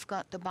 We've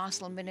got the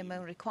Basel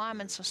minimum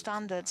requirements or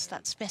standards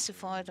that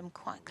specify them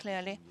quite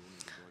clearly.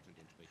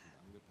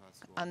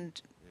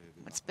 And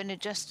it's been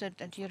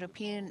adjusted at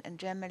European and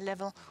German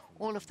level.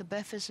 All of the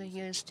buffers are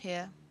used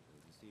here.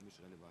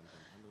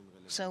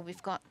 So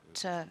we've got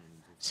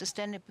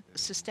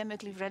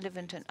systemically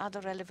relevant and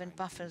other relevant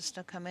buffers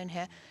that come in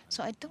here.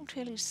 So I don't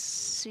really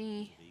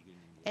see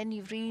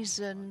any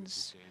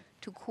reasons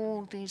to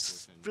call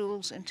these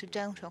rules into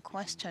doubt or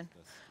question.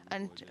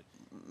 And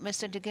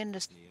Mr. de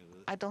Guindos,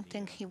 I don't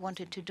think he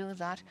wanted to do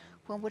that.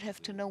 One would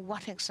have to know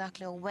what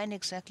exactly or when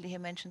exactly he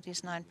mentioned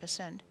these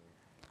 9%.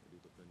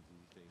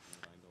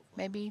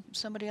 Maybe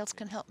somebody else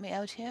can help me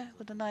out here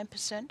with the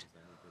 9%.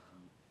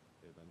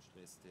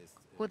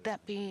 Would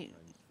that be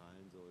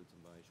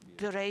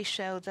the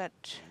ratio that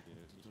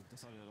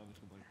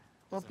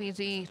will be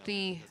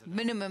the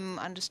minimum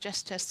under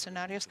stress test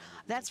scenarios.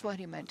 That's what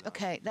he meant.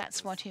 Okay,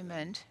 that's what he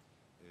meant.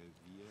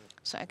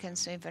 So I can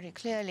say very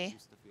clearly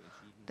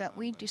that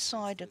we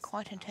decided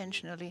quite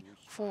intentionally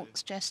for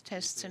stress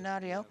test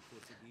scenario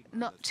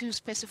not to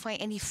specify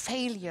any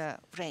failure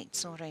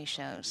rates or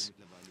ratios,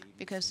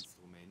 because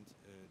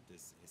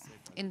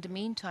in the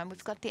meantime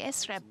we've got the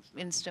SREP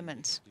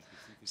instruments,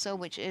 so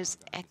which is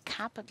a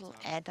capital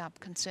add-up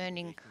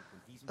concerning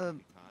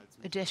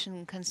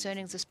addition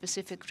concerning the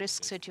specific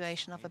risk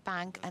situation of a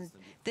bank, and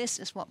this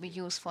is what we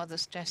use for the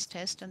stress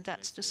test, and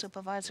that's the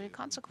supervisory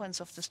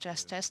consequence of the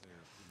stress test.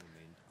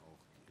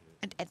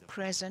 And at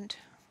present,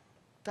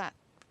 that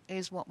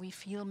is what we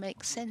feel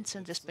makes sense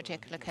in this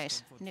particular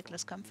case.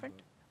 Nicholas Comfort,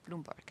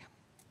 Bloomberg.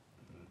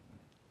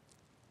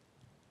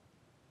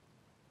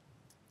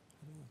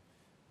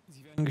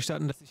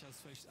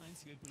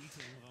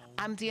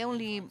 I'm the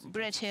only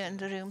Brit here in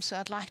the room, so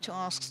I'd like to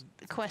ask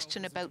a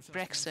question about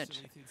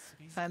Brexit,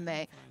 if I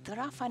may. There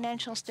are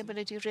financial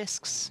stability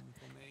risks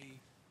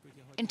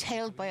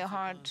entailed by a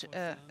hard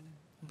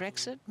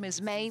Brexit.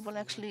 Ms. May will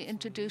actually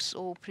introduce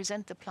or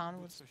present the plan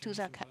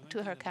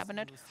to her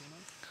cabinet.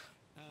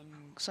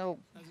 So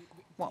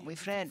what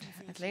we've read,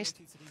 at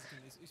least.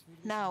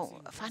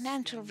 Now,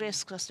 financial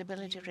risks or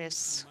stability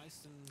risks.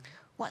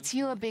 What's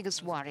your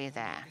biggest worry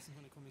there?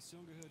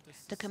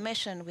 The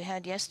Commission, we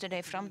heard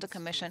yesterday from the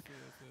Commission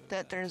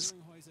that there's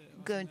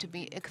going to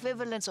be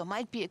equivalence or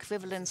might be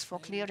equivalence for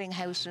clearing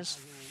houses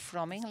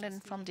from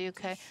England, from the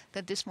UK,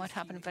 that this might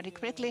happen very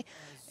quickly.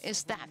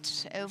 Is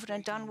that over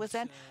and done with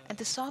then? And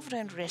the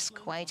sovereign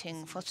risk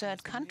weighting for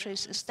third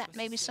countries, is that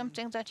maybe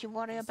something that you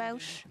worry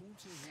about?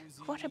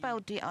 What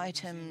about the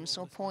items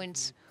or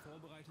points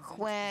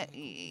where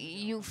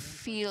you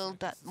feel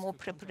that more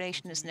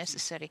preparation is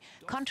necessary?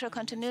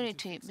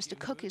 Contra-continuity, Mr.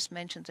 Cook has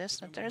mentioned this,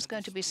 that there is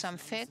going to be some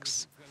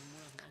fix.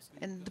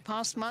 In the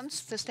past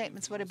months, the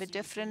statements were a bit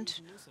different.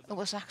 It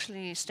was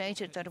actually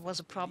stated that it was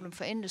a problem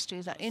for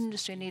industry, that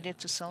industry needed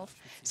to solve.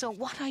 So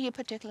what are you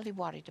particularly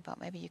worried about?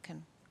 Maybe you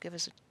can give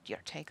us your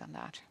take on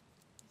that.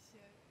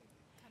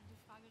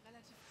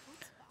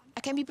 I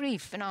can be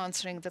brief in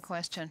answering the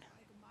question.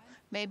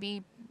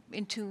 Maybe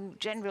into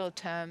general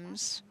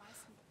terms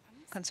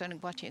concerning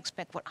what you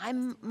expect. What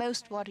I'm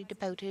most worried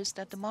about is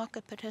that the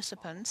market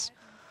participants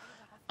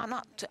are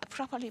not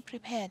properly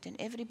prepared, and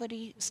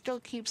everybody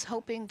still keeps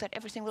hoping that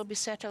everything will be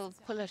settled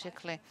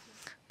politically.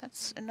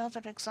 That's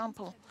another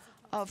example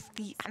of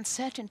the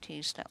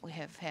uncertainties that we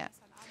have here.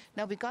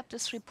 Now, we got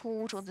this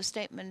report or the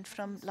statement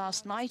from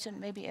last night, and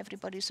maybe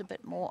everybody's a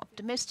bit more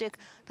optimistic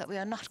that we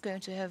are not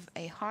going to have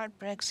a hard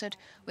Brexit.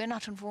 We're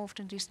not involved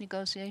in these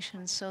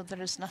negotiations, so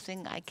there is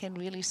nothing I can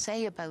really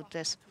say about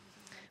this.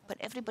 But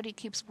everybody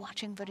keeps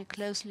watching very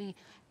closely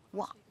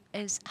what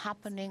is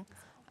happening.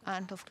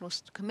 And of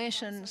course, the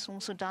Commission has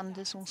also done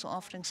this, also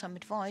offering some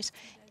advice.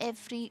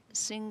 Every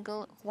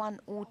single one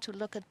ought to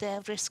look at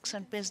their risks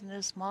and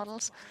business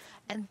models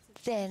and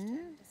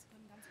then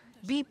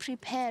be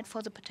prepared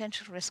for the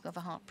potential risk of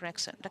a hard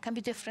Brexit. There can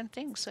be different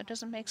things, so it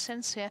doesn't make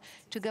sense here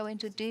to go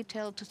into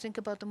detail to think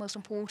about the most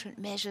important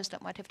measures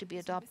that might have to be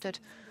adopted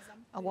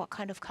or what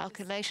kind of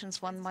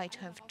calculations one might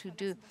have to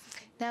do.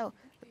 Now,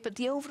 but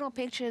the overall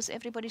picture is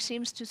everybody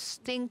seems to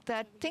think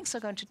that things are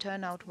going to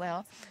turn out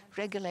well.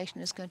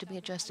 Regulation is going to be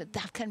adjusted.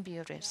 That can be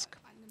a risk.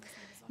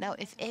 Now,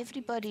 if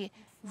everybody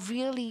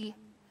really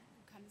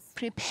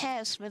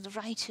prepares with the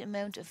right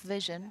amount of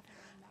vision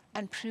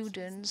and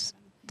prudence,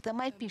 there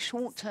might be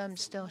short-term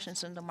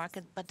distortions in the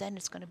market, but then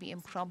it's going to be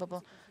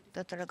improbable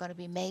that there are going to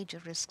be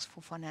major risks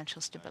for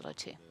financial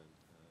stability.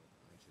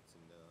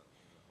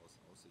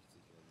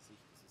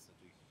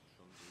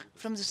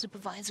 From the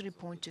supervisory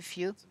point of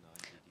view,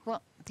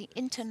 well, the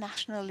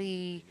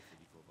internationally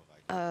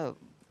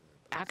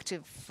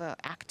acting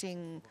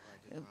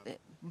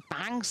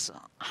banks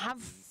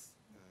have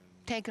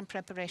taken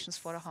preparations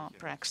for a hard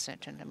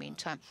Brexit in the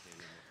meantime.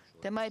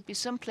 There might be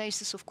some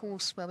places, of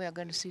course, where we are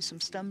going to see some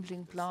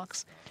stumbling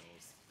blocks.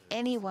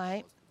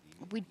 Anyway,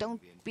 we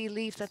don't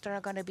believe that there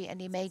are going to be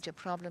any major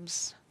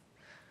problems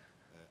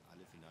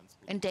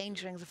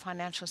endangering the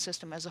financial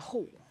system as a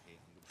whole.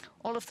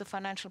 All of the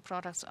financial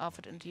products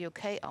offered in the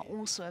UK are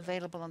also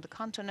available on the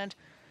continent,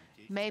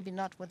 maybe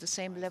not with the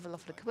same level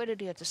of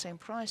liquidity at the same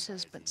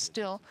prices, but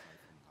still,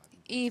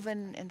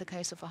 even in the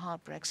case of a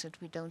hard Brexit,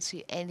 we don't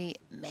see any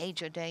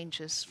major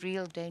dangers,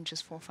 real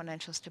dangers for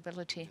financial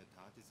stability.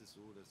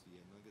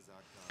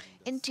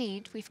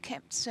 Indeed, we've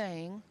kept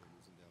saying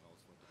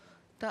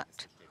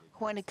that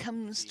when it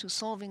comes to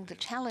solving the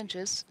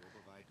challenges,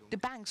 the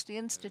banks, the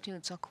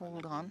institutes are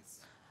called on.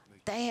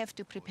 They have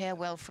to prepare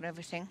well for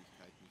everything.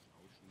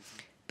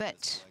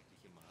 But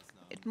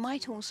it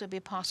might also be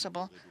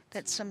possible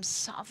that some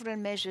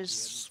sovereign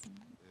measures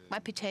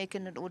might be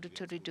taken in order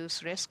to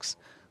reduce risks.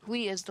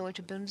 We as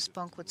Deutsche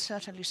Bundesbank would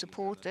certainly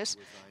support this.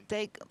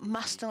 They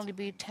must only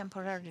be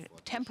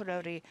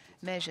temporary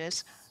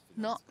measures,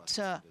 not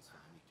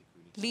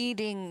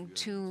leading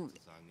to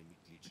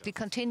the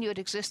continued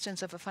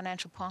existence of a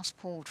financial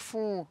passport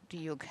for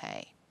the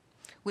UK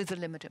with a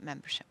limited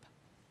membership.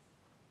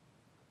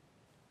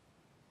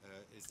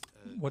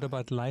 What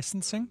about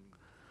licensing?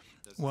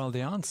 Well,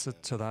 the answer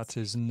to that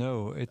is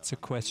no. It's a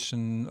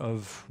question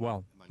of,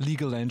 well,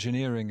 legal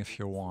engineering, if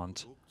you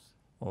want,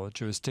 or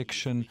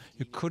jurisdiction.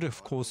 You could,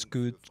 of course,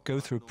 go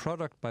through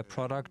product by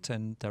product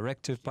and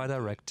directive by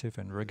directive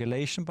and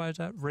regulation by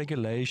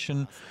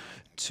regulation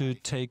to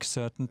take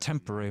certain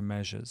temporary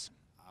measures.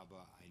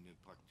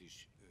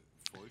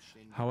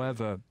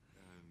 However,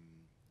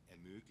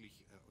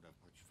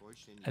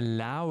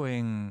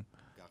 allowing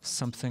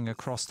something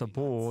across the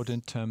board in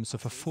terms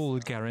of a full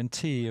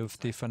guarantee of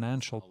the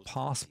financial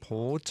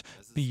passport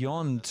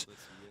beyond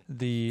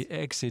the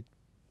exit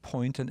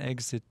point and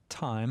exit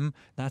time,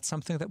 that's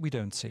something that we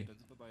don't see.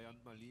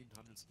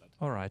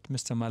 All right,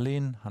 Mr.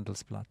 Marlin,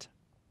 Handelsblatt.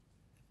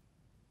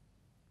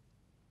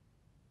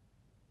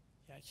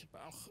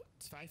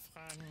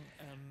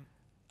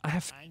 I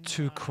have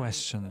two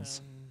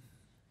questions.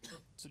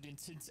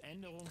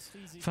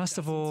 First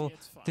of all,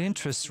 the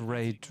interest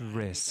rate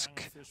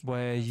risk,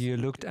 where you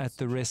looked at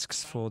the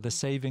risks for the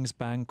savings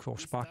bank or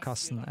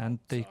Sparkassen and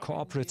the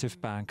cooperative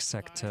bank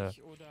sector.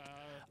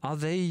 Are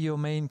they your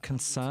main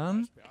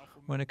concern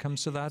when it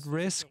comes to that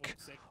risk?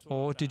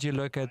 Or did you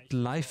look at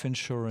life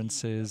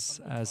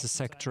insurances as a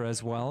sector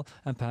as well,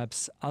 and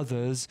perhaps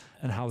others,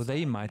 and how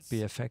they might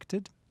be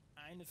affected?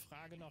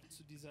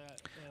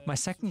 My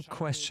second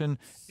question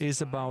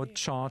is about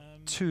Chart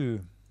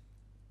 2.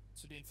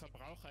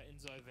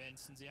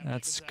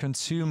 That's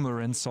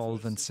consumer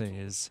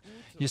insolvencies.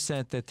 You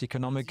said that the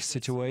economic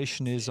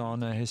situation is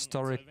on a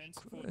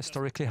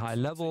historically high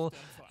level,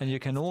 and you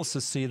can also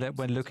see that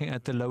when looking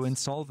at the low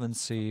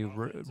insolvency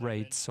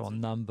rates or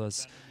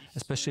numbers,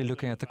 especially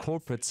looking at the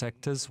corporate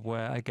sectors,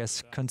 where I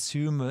guess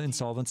consumer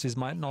insolvencies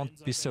might not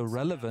be so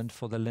relevant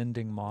for the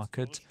lending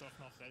market,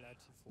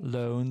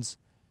 loans,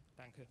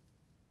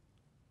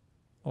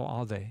 or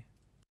are they?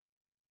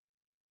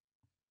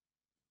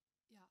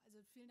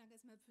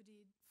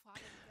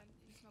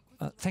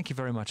 Thank you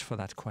very much for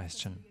that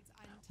question.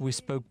 We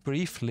spoke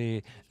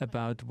briefly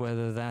about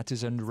whether that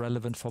is only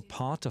relevant for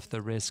part of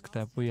the risk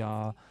that we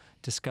are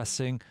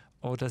discussing,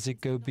 or does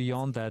it go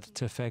beyond that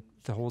to affect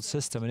the whole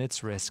system and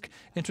its risk.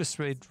 Interest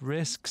rate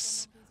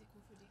risks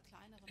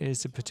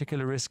is a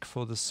particular risk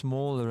for the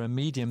smaller and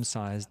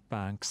medium-sized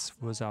banks,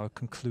 was our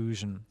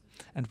conclusion.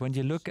 And when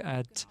you look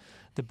at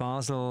the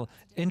Basel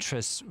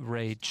interest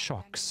rate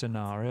shock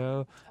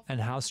scenario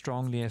and how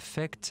strongly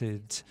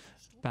affected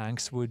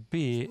banks would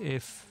be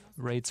if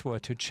rates were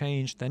to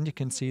change, then you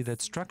can see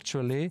that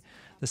structurally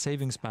the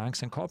savings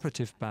banks and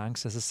cooperative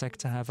banks as a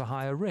sector have a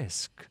higher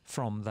risk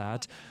from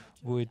that,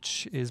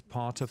 which is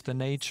part of the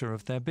nature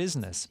of their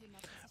business.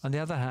 On the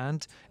other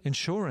hand,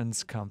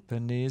 insurance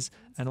companies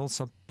and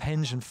also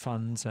pension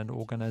funds and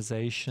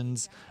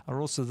organizations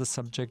are also the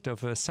subject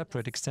of a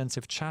separate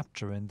extensive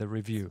chapter in the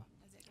review.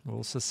 We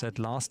also said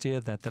last year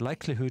that the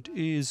likelihood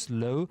is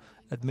low,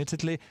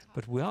 admittedly,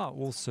 but we are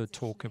also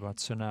talking about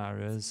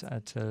scenarios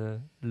at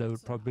a low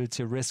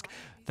probability risk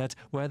that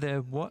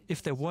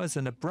if there was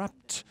an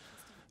abrupt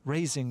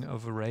raising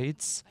of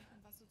rates,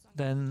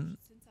 then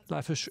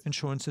life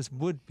insurances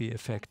would be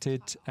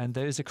affected, and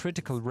there is a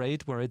critical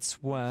rate where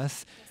it's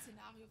worth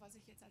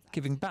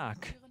giving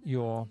back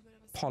your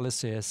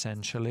policy,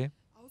 essentially,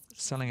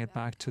 selling it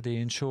back to the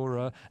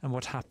insurer, and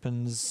what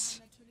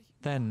happens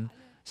then.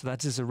 So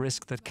that is a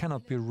risk that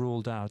cannot be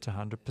ruled out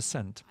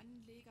 100%.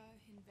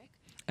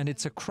 And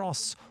it's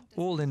across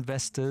all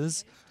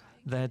investors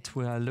that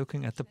we are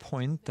looking at the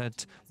point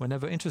that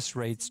whenever interest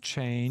rates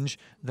change,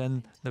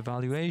 then the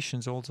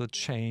valuations also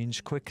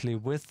change quickly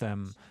with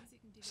them.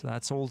 So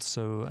that's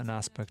also an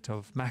aspect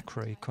of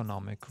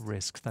macroeconomic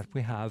risk that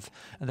we have.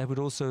 And that would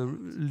also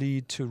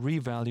lead to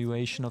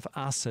revaluation of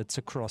assets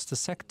across the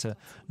sector,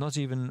 not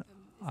even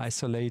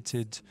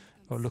isolated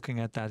or looking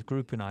at that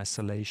group in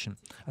isolation.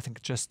 I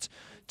think just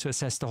to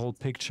assess the whole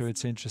picture,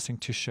 it's interesting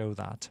to show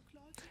that.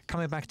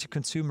 Coming back to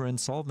consumer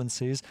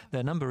insolvencies,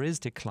 their number is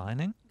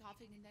declining.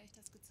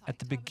 At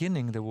the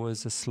beginning, there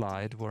was a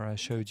slide where I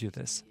showed you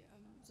this.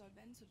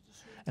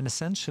 And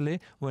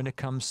essentially, when it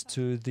comes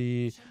to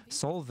the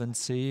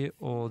solvency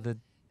or the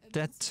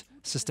debt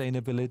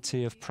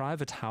sustainability of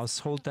private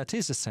household, that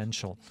is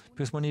essential.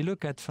 Because when you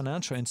look at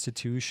financial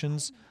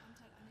institutions,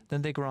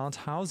 then they grant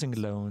housing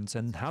loans,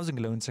 and housing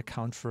loans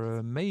account for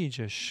a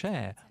major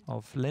share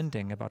of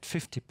lending, about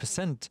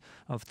 50%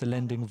 of the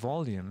lending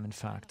volume, in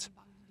fact,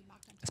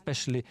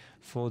 especially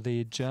for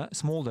the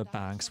smaller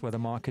banks where the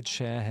market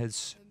share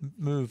has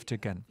moved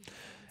again.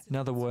 In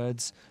other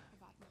words,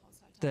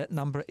 that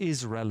number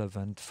is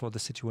relevant for the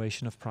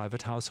situation of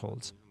private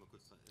households.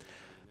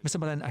 Mr.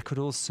 Marlin, I could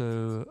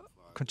also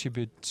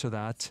contribute to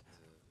that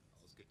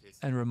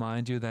and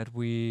remind you that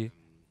we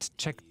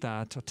checked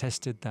that or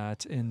tested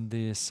that in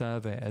the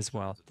survey as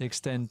well. The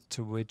extent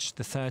to which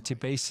the 30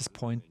 basis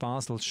point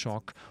Basel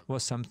shock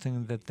was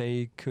something that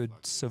they could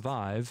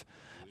survive,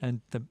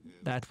 and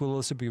that will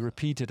also be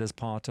repeated as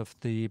part of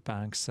the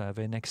bank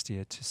survey next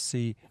year to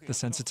see the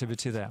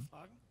sensitivity there.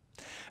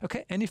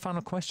 Okay, any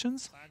final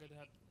questions?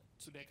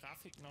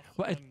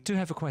 Well, I do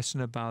have a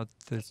question about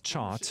the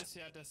chart.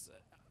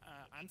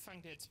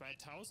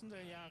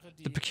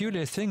 The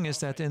peculiar thing is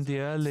that in the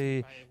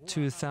early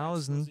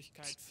 2000s,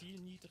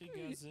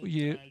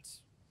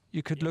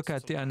 you could look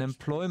at the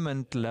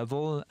unemployment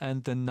level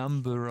and the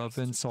number of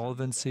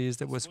insolvencies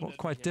that was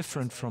quite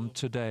different from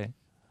today.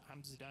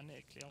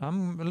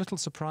 I'm a little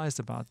surprised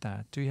about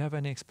that. Do you have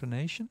any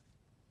explanation?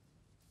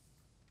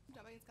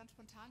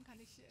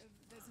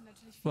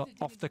 Well,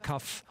 off the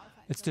cuff,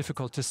 it's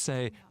difficult to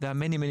say. There are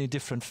many, many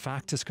different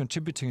factors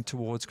contributing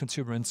towards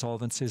consumer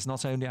insolvencies,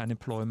 not only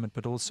unemployment,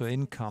 but also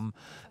income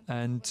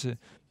and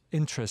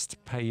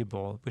interest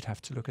payable. We'd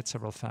have to look at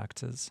several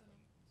factors.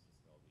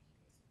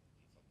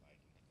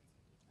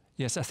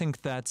 Yes, I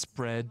think that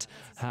spread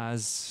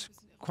has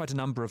quite a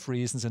number of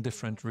reasons and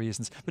different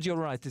reasons. But you're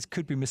right, this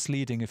could be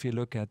misleading if you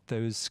look at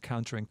those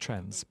countering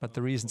trends, but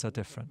the reasons are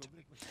different.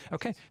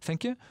 Okay,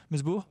 thank you.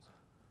 Ms. Buch.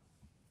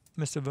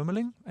 Mr.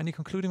 Wuermeling, any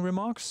concluding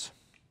remarks?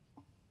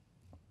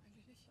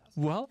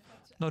 Well,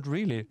 not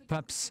really.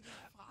 Perhaps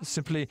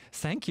simply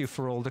thank you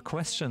for all the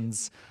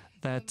questions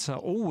that are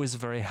always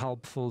very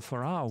helpful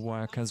for our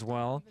work as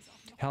well,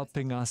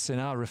 helping us in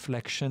our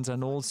reflections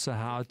and also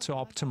how to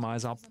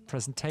optimize our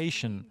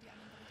presentation.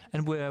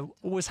 And we're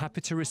always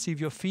happy to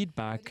receive your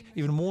feedback,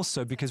 even more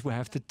so because we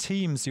have the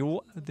teams,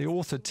 the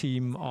author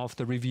team of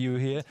the review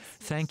here.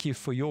 Thank you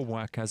for your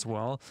work as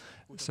well.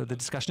 So the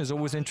discussion is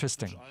always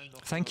interesting.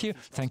 Thank you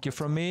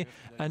from me,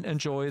 and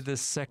enjoy the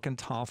second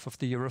half of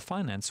the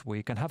Eurofinance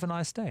Week, and have a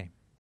nice day.